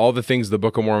think about all the things the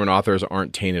Book of Mormon authors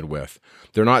aren't tainted with.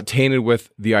 They're not tainted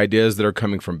with the ideas that are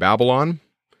coming from Babylon.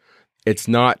 It's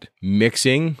not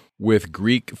mixing with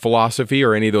Greek philosophy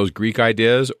or any of those Greek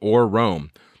ideas or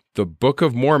Rome. The Book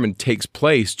of Mormon takes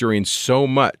place during so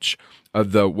much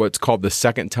of the what's called the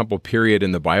Second Temple period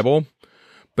in the Bible,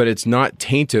 but it's not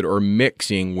tainted or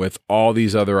mixing with all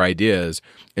these other ideas.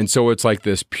 And so it's like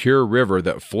this pure river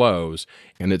that flows,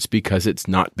 and it's because it's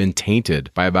not been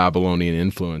tainted by Babylonian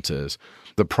influences.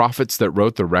 The prophets that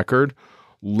wrote the record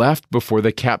left before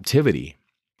the captivity.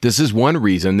 This is one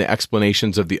reason the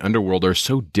explanations of the underworld are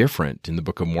so different in the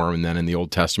Book of Mormon than in the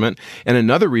Old Testament. And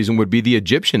another reason would be the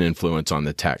Egyptian influence on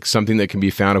the text, something that can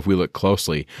be found if we look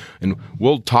closely. And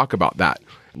we'll talk about that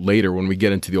later when we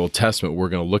get into the Old Testament. We're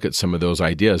going to look at some of those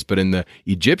ideas. But in the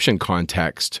Egyptian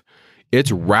context, it's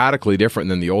radically different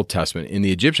than the Old Testament. In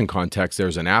the Egyptian context,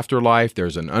 there's an afterlife,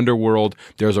 there's an underworld,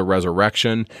 there's a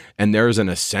resurrection, and there's an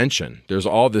ascension. There's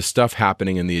all this stuff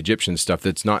happening in the Egyptian stuff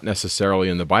that's not necessarily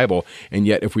in the Bible. And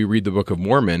yet, if we read the Book of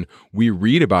Mormon, we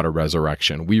read about a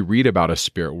resurrection. We read about a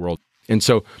spirit world. And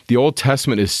so the Old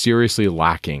Testament is seriously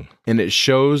lacking, and it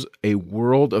shows a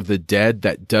world of the dead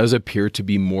that does appear to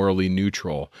be morally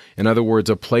neutral. In other words,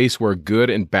 a place where good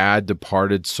and bad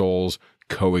departed souls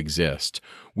coexist.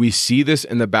 We see this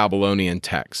in the Babylonian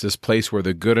text, this place where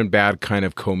the good and bad kind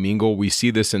of commingle. We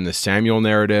see this in the Samuel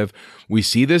narrative. We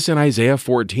see this in Isaiah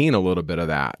 14, a little bit of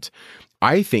that.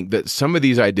 I think that some of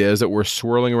these ideas that were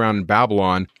swirling around in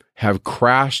Babylon have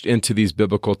crashed into these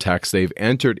biblical texts. They've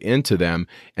entered into them,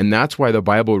 and that's why the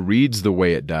Bible reads the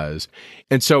way it does.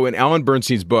 And so in Alan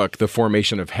Bernstein's book, The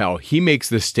Formation of Hell, he makes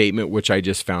this statement, which I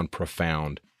just found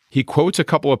profound. He quotes a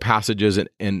couple of passages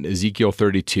in Ezekiel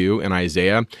 32 and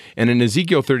Isaiah. And in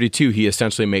Ezekiel 32, he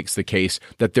essentially makes the case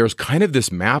that there's kind of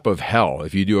this map of hell,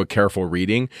 if you do a careful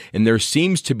reading, and there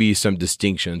seems to be some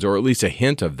distinctions, or at least a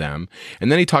hint of them.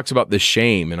 And then he talks about the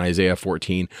shame in Isaiah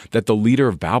 14 that the leader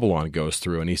of Babylon goes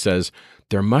through. And he says,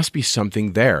 there must be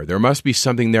something there. There must be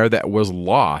something there that was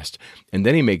lost. And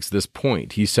then he makes this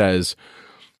point. He says,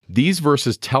 these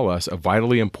verses tell us a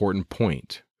vitally important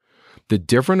point. The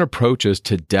different approaches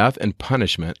to death and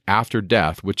punishment after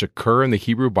death, which occur in the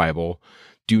Hebrew Bible,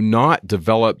 do not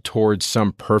develop towards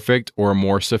some perfect or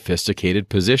more sophisticated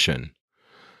position.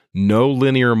 No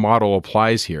linear model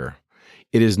applies here.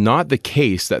 It is not the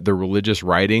case that the religious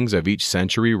writings of each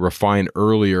century refine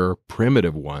earlier,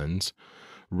 primitive ones.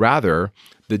 Rather,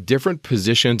 the different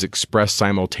positions expressed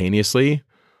simultaneously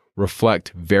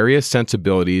reflect various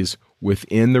sensibilities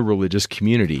within the religious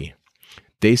community.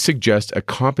 They suggest a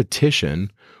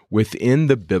competition within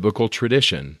the biblical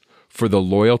tradition for the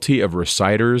loyalty of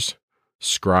reciters,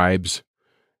 scribes,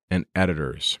 and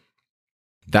editors.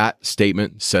 That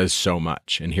statement says so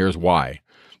much, and here's why.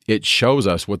 It shows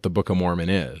us what the Book of Mormon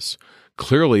is.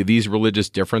 Clearly, these religious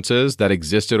differences that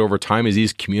existed over time as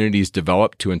these communities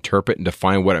developed to interpret and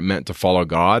define what it meant to follow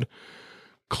God,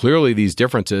 clearly these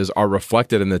differences are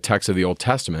reflected in the text of the Old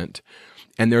Testament,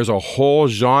 and there's a whole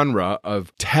genre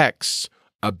of texts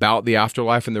about the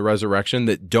afterlife and the resurrection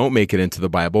that don't make it into the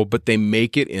Bible, but they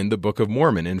make it in the Book of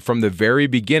Mormon. And from the very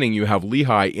beginning, you have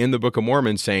Lehi in the Book of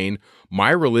Mormon saying, my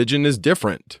religion is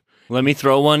different. Let me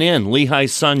throw one in.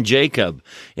 Lehi's son Jacob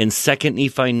in 2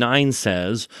 Nephi 9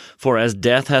 says, for as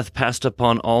death hath passed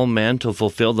upon all men to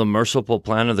fulfill the merciful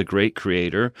plan of the great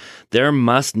Creator, there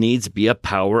must needs be a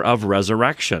power of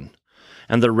resurrection.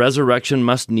 And the resurrection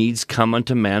must needs come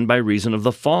unto man by reason of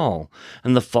the fall,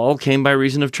 and the fall came by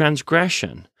reason of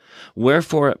transgression.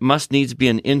 Wherefore it must needs be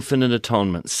an infinite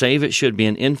atonement. Save it should be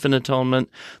an infinite atonement,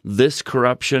 this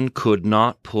corruption could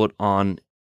not put on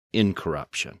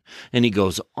incorruption. And he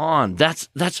goes on. That's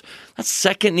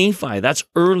 2 Nephi. That's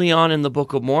early on in the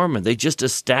Book of Mormon. They just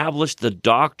established the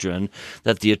doctrine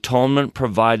that the atonement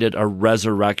provided a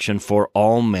resurrection for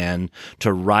all men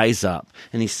to rise up.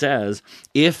 And he says,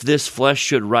 if this flesh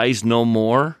should rise no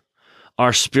more,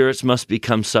 our spirits must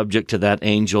become subject to that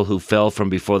angel who fell from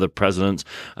before the presence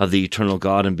of the eternal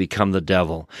God and become the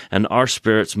devil. And our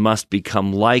spirits must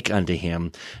become like unto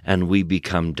him, and we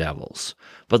become devils.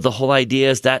 But the whole idea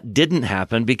is that didn't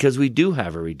happen because we do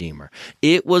have a Redeemer.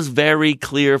 It was very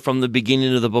clear from the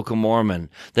beginning of the Book of Mormon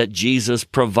that Jesus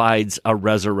provides a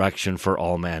resurrection for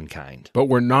all mankind. But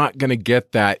we're not going to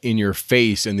get that in your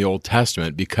face in the Old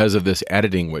Testament because of this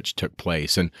editing which took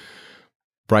place. And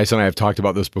Bryce and I have talked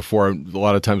about this before. A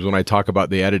lot of times when I talk about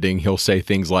the editing, he'll say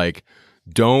things like,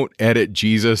 don't edit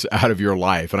Jesus out of your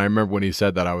life. And I remember when he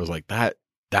said that, I was like,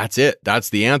 that's it. That's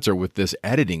the answer with this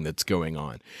editing that's going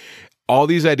on. All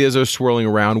these ideas are swirling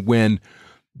around when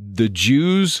the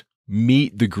Jews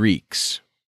meet the Greeks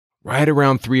right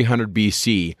around 300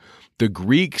 BC. The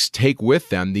Greeks take with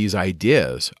them these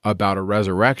ideas about a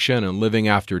resurrection and living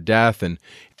after death, and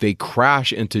they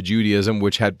crash into Judaism,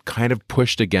 which had kind of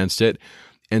pushed against it.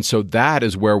 And so that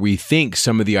is where we think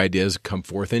some of the ideas come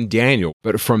forth in Daniel.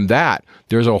 But from that,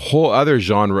 there's a whole other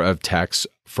genre of texts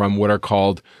from what are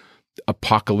called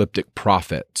apocalyptic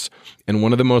prophets. And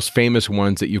one of the most famous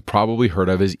ones that you've probably heard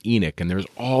of is Enoch. And there's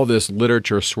all this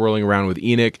literature swirling around with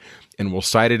Enoch, and we'll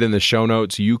cite it in the show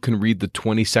notes. You can read the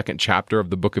 22nd chapter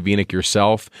of the book of Enoch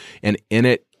yourself. And in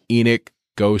it, Enoch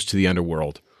goes to the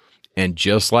underworld. And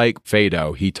just like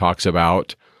Phaedo, he talks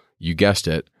about, you guessed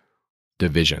it,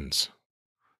 divisions,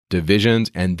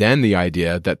 and then the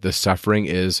idea that the suffering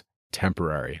is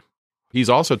temporary. He's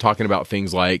also talking about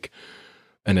things like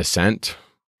an ascent,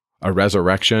 a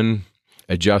resurrection,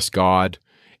 a just God,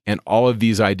 and all of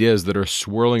these ideas that are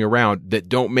swirling around that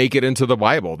don't make it into the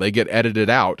Bible. They get edited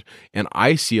out. And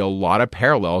I see a lot of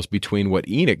parallels between what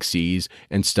Enoch sees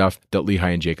and stuff that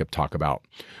Lehi and Jacob talk about,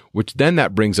 which then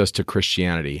that brings us to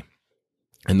Christianity.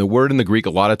 And the word in the Greek a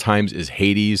lot of times is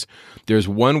Hades. There's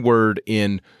one word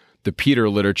in the Peter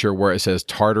literature where it says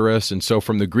Tartarus. And so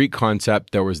from the Greek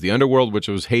concept, there was the underworld, which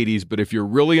was Hades. But if you're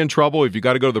really in trouble, if you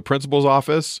got to go to the principal's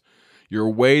office, you're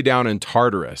way down in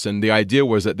Tartarus. And the idea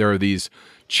was that there are these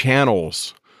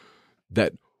channels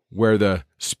that where the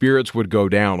spirits would go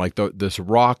down, like this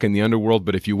rock in the underworld.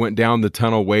 But if you went down the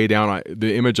tunnel way down,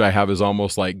 the image I have is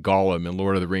almost like Gollum in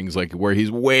Lord of the Rings, like where he's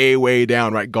way, way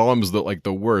down, right? Gollum's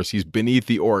the worst. He's beneath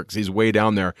the orcs. He's way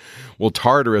down there. Well,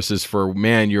 Tartarus is for,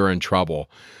 man, you're in trouble.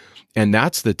 And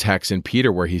that's the text in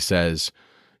Peter where he says,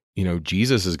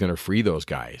 Jesus is going to free those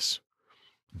guys.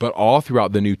 But all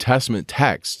throughout the New Testament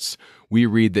texts, we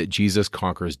read that Jesus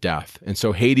conquers death. And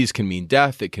so Hades can mean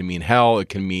death, it can mean hell, it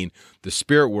can mean the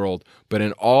spirit world. But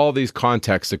in all these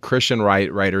contexts, the Christian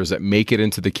writers that make it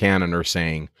into the canon are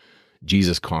saying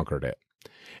Jesus conquered it.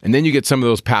 And then you get some of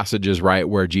those passages, right,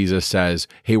 where Jesus says,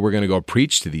 hey, we're going to go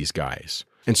preach to these guys.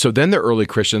 And so then the early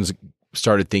Christians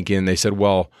started thinking, they said,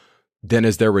 well, then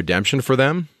is there redemption for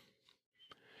them?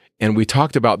 And we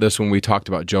talked about this when we talked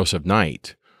about Joseph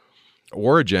Knight.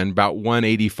 Origen, about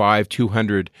 185,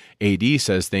 200 AD,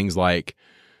 says things like,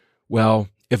 well,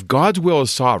 if God's will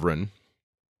is sovereign,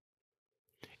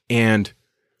 and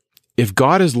if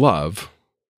God is love,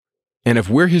 and if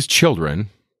we're his children,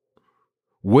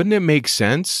 wouldn't it make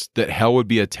sense that hell would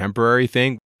be a temporary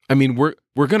thing? I mean, we're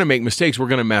going to make mistakes, we're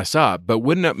going to mess up, but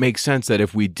wouldn't it make sense that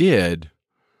if we did,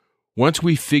 once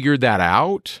we figured that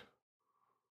out,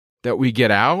 that we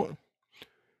get out?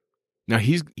 Now,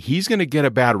 he's going to get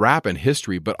a bad rap in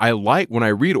history, but I like, when I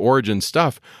read Origen's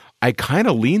stuff, I kind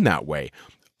of lean that way.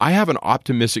 I have an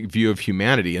optimistic view of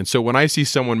humanity, and so when I see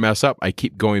someone mess up, I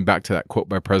keep going back to that quote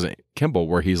by President Kimball,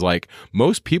 where he's like,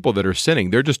 most people that are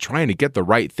sinning, they're just trying to get the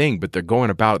right thing, but they're going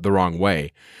about it the wrong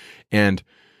way. And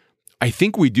I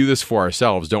think we do this for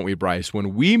ourselves, don't we, Bryce?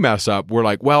 When we mess up, we're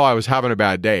like, well, I was having a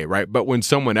bad day, right? But when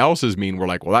someone else is mean, we're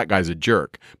like, well, that guy's a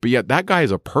jerk. But yet that guy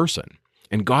is a person,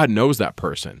 and God knows that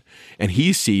person, and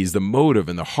he sees the motive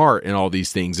and the heart and all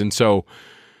these things. And so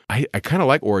I kind of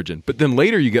like Origen. But then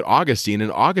later you get Augustine,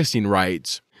 and Augustine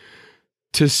writes,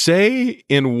 to say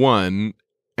in one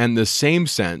and the same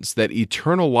sense that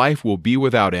eternal life will be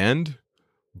without end,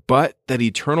 but that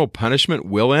eternal punishment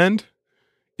will end,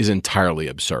 is entirely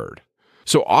absurd.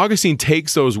 So Augustine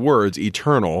takes those words,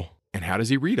 eternal, and how does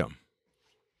he read them?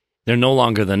 They're no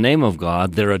longer the name of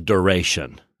God, they're a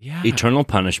duration. Yeah. Eternal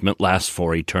punishment lasts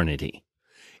for eternity.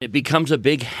 It becomes a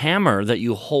big hammer that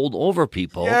you hold over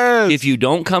people. Yes. If you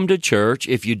don't come to church,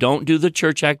 if you don't do the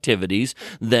church activities,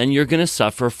 then you're going to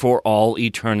suffer for all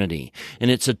eternity. And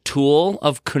it's a tool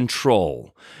of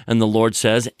control. And the Lord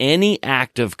says, any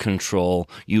act of control,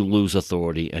 you lose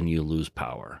authority and you lose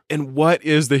power. And what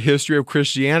is the history of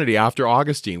Christianity after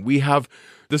Augustine?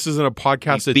 This isn't a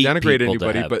podcast to denigrate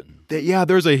anybody, but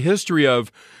there's a history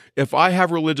of, if I have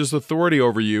religious authority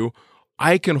over you,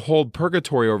 I can hold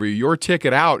purgatory over you. Your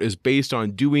ticket out is based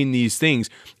on doing these things.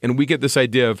 And we get this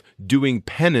idea of doing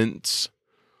penance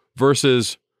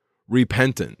versus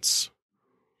repentance.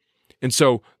 And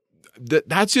so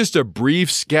that's just a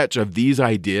brief sketch of these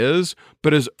ideas.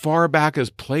 But as far back as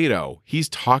Plato, he's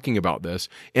talking about this.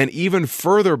 And even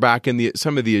further back in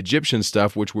some of the Egyptian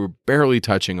stuff, which we're barely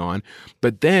touching on.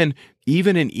 But then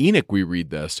even in Enoch, we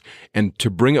read this. And to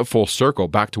bring it full circle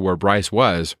back to where Bryce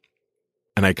was,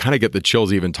 and I kind of get the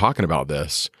chills even talking about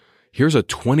this. Here's a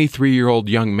 23-year-old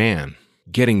young man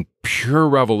getting pure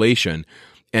revelation,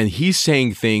 and he's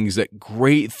saying things that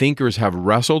great thinkers have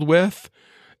wrestled with,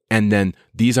 and then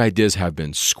these ideas have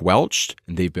been squelched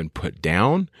and they've been put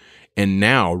down. And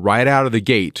now, right out of the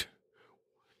gate,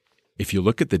 if you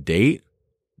look at the date,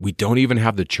 we don't even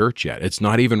have the church yet. It's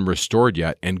not even restored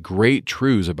yet. And great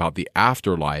truths about the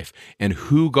afterlife and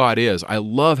who God is. I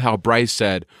love how Bryce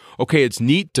said, okay, it's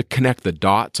neat to connect the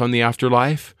dots on the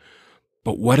afterlife,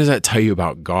 but what does that tell you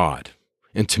about God?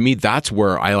 And to me, that's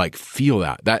where I feel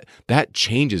that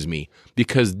changes me,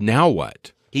 because now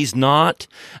what? He's not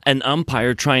an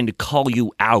umpire trying to call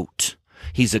you out.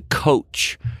 He's a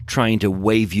coach trying to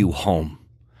wave you home.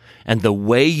 And the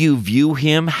way you view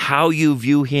him, how you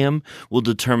view him, will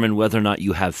determine whether or not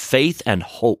you have faith and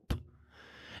hope.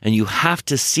 And you have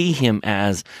to see him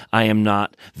as, I am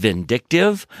not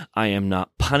vindictive. I am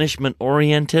not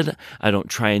punishment-oriented. I don't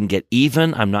try and get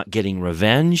even. I'm not getting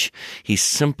revenge. He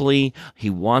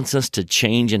wants us to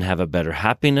change and have a better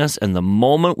happiness. And the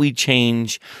moment we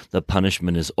change, the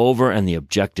punishment is over and the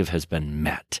objective has been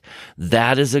met.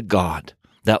 That is a God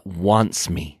that wants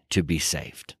me to be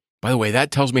saved. By the way,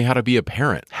 that tells me how to be a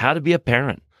parent. How to be a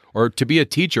parent. Or to be a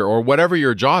teacher, or whatever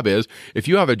your job is. If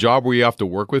you have a job where you have to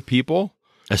work with people,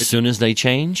 as soon as they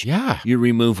change, you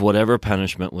remove whatever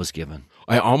punishment was given.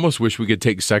 I almost wish we could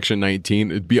take Section 19.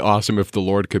 It'd be awesome if the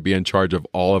Lord could be in charge of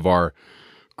all of our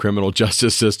criminal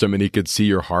justice system and he could see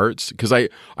your hearts. Because I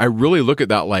really look at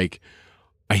that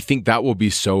I think that will be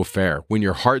so fair. When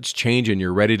your hearts change and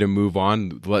you're ready to move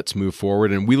on, let's move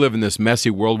forward. And we live in this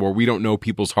messy world where we don't know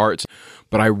people's hearts.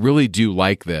 But I really do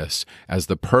like this as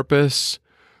the purpose,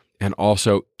 and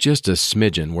also just a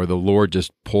smidgen where the Lord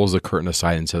just pulls the curtain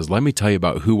aside and says, let me tell you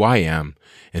about who I am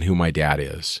and who my dad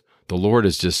is. The Lord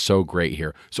is just so great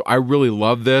here. So I really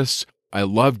love this. I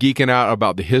love geeking out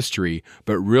about the history,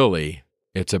 but really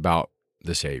it's about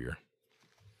the Savior.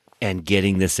 And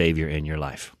getting the Savior in your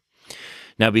life.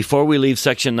 Now, before we leave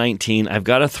section 19, I've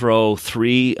got to throw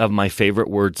 3 of my favorite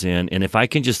words in, and if I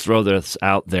can just throw this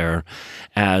out there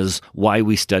as why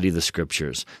we study the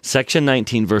Scriptures. Section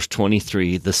 19, verse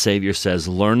 23, the Savior says,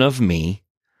 learn of me,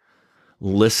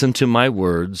 listen to my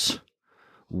words,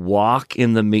 walk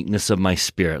in the meekness of my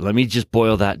spirit. Let me just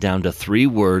boil that down to 3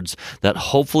 words that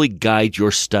hopefully guide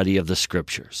your study of the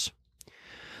Scriptures.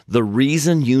 The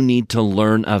reason you need to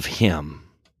learn of him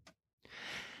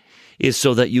is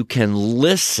so that you can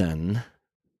listen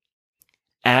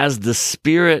as the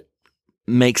Spirit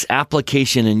makes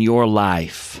application in your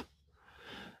life,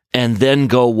 and then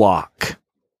go walk.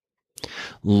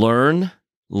 Learn,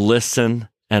 listen,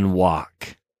 and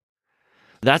walk.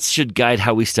 That should guide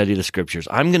how we study the Scriptures.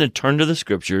 I'm going to turn to the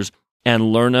Scriptures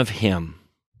and learn of him.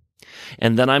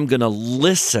 And then I'm going to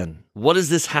listen. What does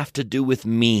this have to do with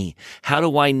me? How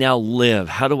do I now live?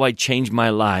 How do I change my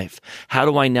life? How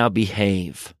do I now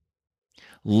behave?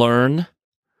 Learn,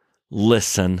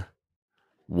 listen,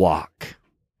 walk.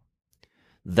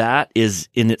 That is,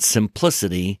 in its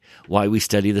simplicity, why we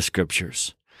study the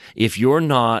Scriptures. If you're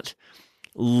not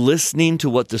listening to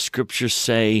what the Scriptures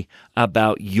say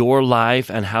about your life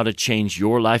and how to change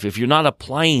your life, if you're not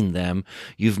applying them,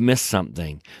 you've missed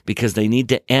something, because they need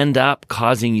to end up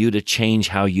causing you to change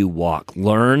how you walk.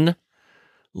 Learn,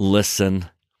 listen,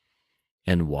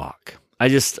 and walk.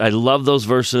 I love those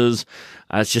verses.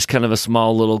 It's just kind of a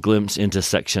small little glimpse into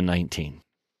section 19.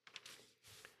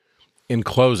 In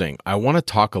closing, I want to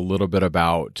talk a little bit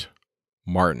about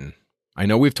Martin. I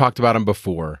know we've talked about him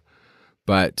before,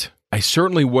 but I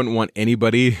certainly wouldn't want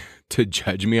anybody to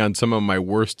judge me on some of my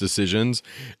worst decisions.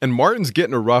 And Martin's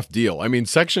getting a rough deal. I mean,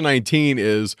 section 19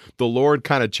 is the Lord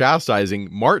kind of chastising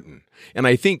Martin. And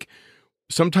I think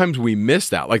sometimes we miss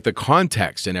that, like the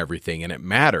context and everything, and it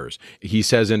matters. He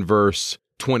says in verse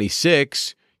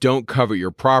 26, don't covet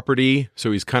your property.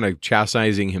 So he's kind of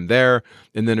chastising him there.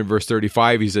 And then in verse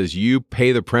 35, he says, you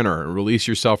pay the printer and release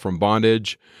yourself from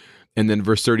bondage. And then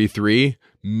verse 33,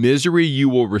 misery you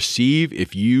will receive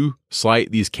if you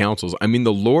slight these counsels. I mean,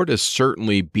 the Lord is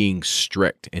certainly being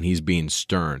strict and he's being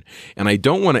stern. And I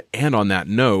don't want to end on that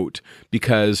note,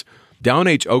 because Dallin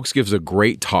H. Oaks gives a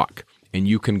great talk. And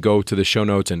you can go to the show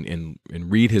notes and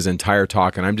read his entire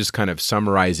talk. And I'm just kind of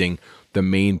summarizing the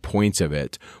main points of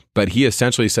it. But he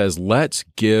essentially says, let's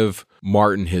give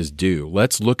Martin his due.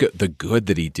 Let's look at the good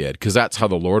that he did, because that's how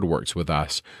the Lord works with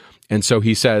us. And so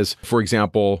he says, for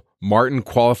example, Martin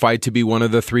qualified to be one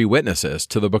of the 3 witnesses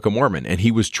to the Book of Mormon, and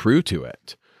he was true to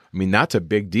it. I mean, that's a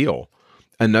big deal.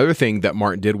 Another thing that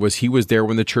Martin did was he was there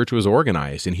when the church was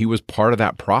organized, and he was part of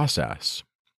that process.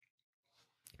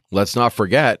 Let's not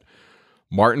forget,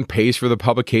 Martin pays for the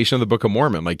publication of the Book of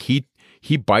Mormon. Like he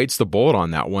he bites the bullet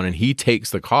on that one and he takes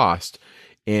the cost,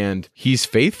 and he's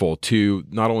faithful to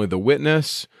not only the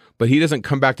witness, but he doesn't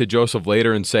come back to Joseph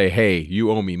later and say, hey, you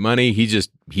owe me money.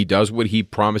 He does what he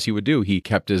promised he would do. He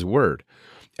kept his word.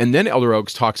 And then Elder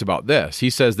Oaks talks about this. He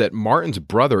says that Martin's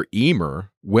brother Emer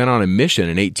went on a mission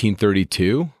in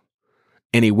 1832,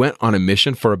 and he went on a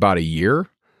mission for about a year,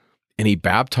 and he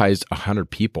baptized 100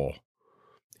 people.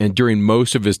 And during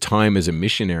most of his time as a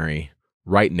missionary,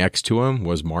 right next to him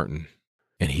was Martin.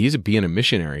 And he's being a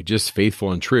missionary, just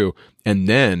faithful and true. And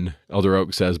then Elder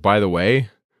Oaks says, by the way,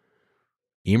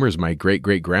 Emer's my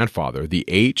great-great-grandfather. The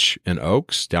H in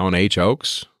Oaks, Dallin H.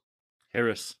 Oaks.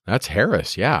 Harris. That's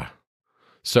Harris, yeah.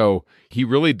 So he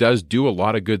really does do a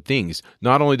lot of good things.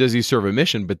 Not only does he serve a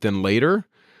mission, but then later,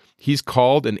 he's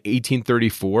called in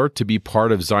 1834 to be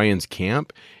part of Zion's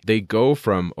camp. They go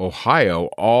from Ohio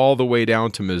all the way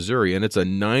down to Missouri, and it's a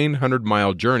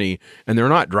 900-mile journey, and they're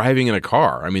not driving in a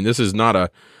car. I mean, this is not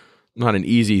an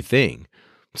easy thing.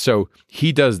 So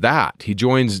he does that. He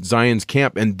joins Zion's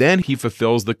camp, and then he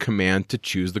fulfills the command to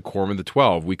choose the quorum of the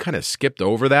 12. We kind of skipped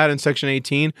over that in Section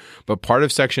 18, but part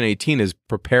of Section 18 is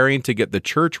preparing to get the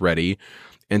church ready,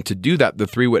 and to do that, the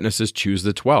three witnesses choose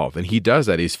the 12, and he does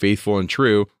that. He's faithful and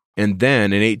true. And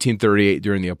then in 1838,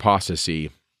 during the apostasy,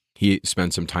 he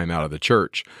spends some time out of the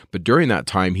church. But during that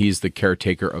time, he's the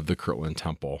caretaker of the Kirtland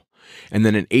Temple. And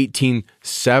then in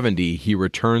 1870, he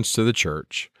returns to the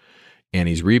church, and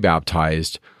he's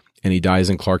rebaptized, and he dies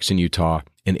in Clarkson, Utah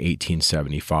in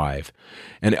 1875.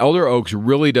 And Elder Oaks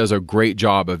really does a great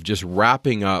job of just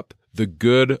wrapping up the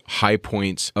good high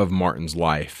points of Martin's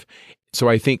life. So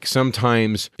I think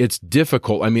sometimes it's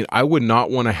difficult. I mean, I would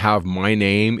not want to have my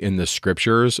name in the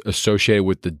scriptures associated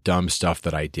with the dumb stuff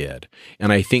that I did.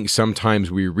 And I think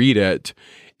sometimes we read it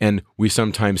and we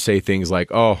sometimes say things like,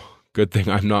 oh, good thing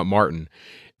I'm not Martin.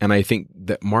 And I think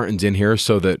that Martin's in here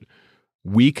so that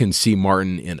we can see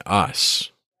Martin in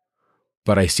us.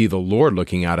 But I see the Lord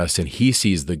looking at us and he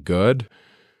sees the good.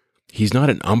 He's not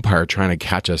an umpire trying to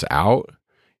catch us out.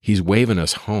 He's waving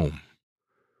us home.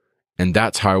 And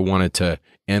that's how I wanted to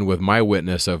end with my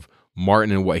witness of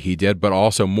Martin and what he did, but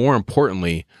also more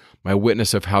importantly, my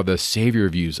witness of how the Savior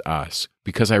views us,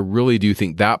 because I really do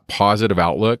think that positive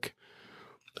outlook,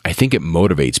 I think it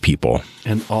motivates people.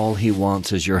 And all he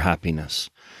wants is your happiness.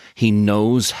 He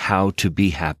knows how to be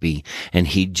happy, and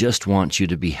he just wants you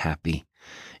to be happy.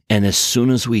 And as soon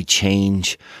as we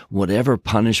change whatever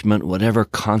punishment, whatever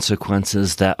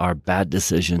consequences that our bad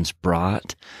decisions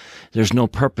brought, there's no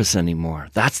purpose anymore.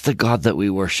 That's the God that we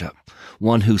worship,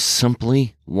 one who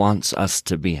simply wants us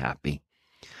to be happy.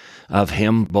 Of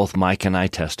him, both Mike and I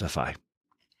testify.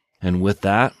 And with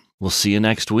that, we'll see you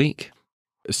next week.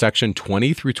 Section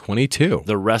 20 through 22.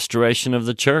 The restoration of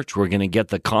the church. We're going to get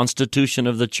the constitution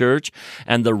of the church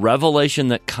and the revelation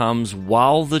that comes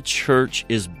while the church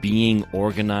is being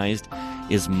organized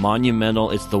is monumental.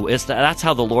 That's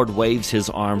how the Lord waves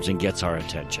his arms and gets our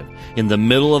attention. In the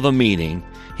middle of a meeting,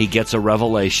 he gets a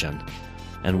revelation,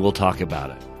 and we'll talk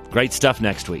about it. Great stuff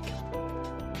next week.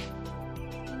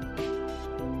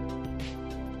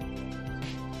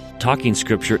 Talking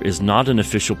Scripture is not an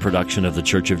official production of The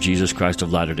Church of Jesus Christ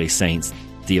of Latter-day Saints.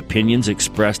 The opinions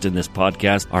expressed in this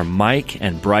podcast are Mike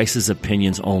and Bryce's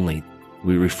opinions only.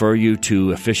 We refer you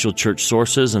to official church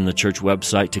sources and the church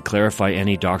website to clarify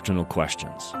any doctrinal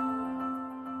questions.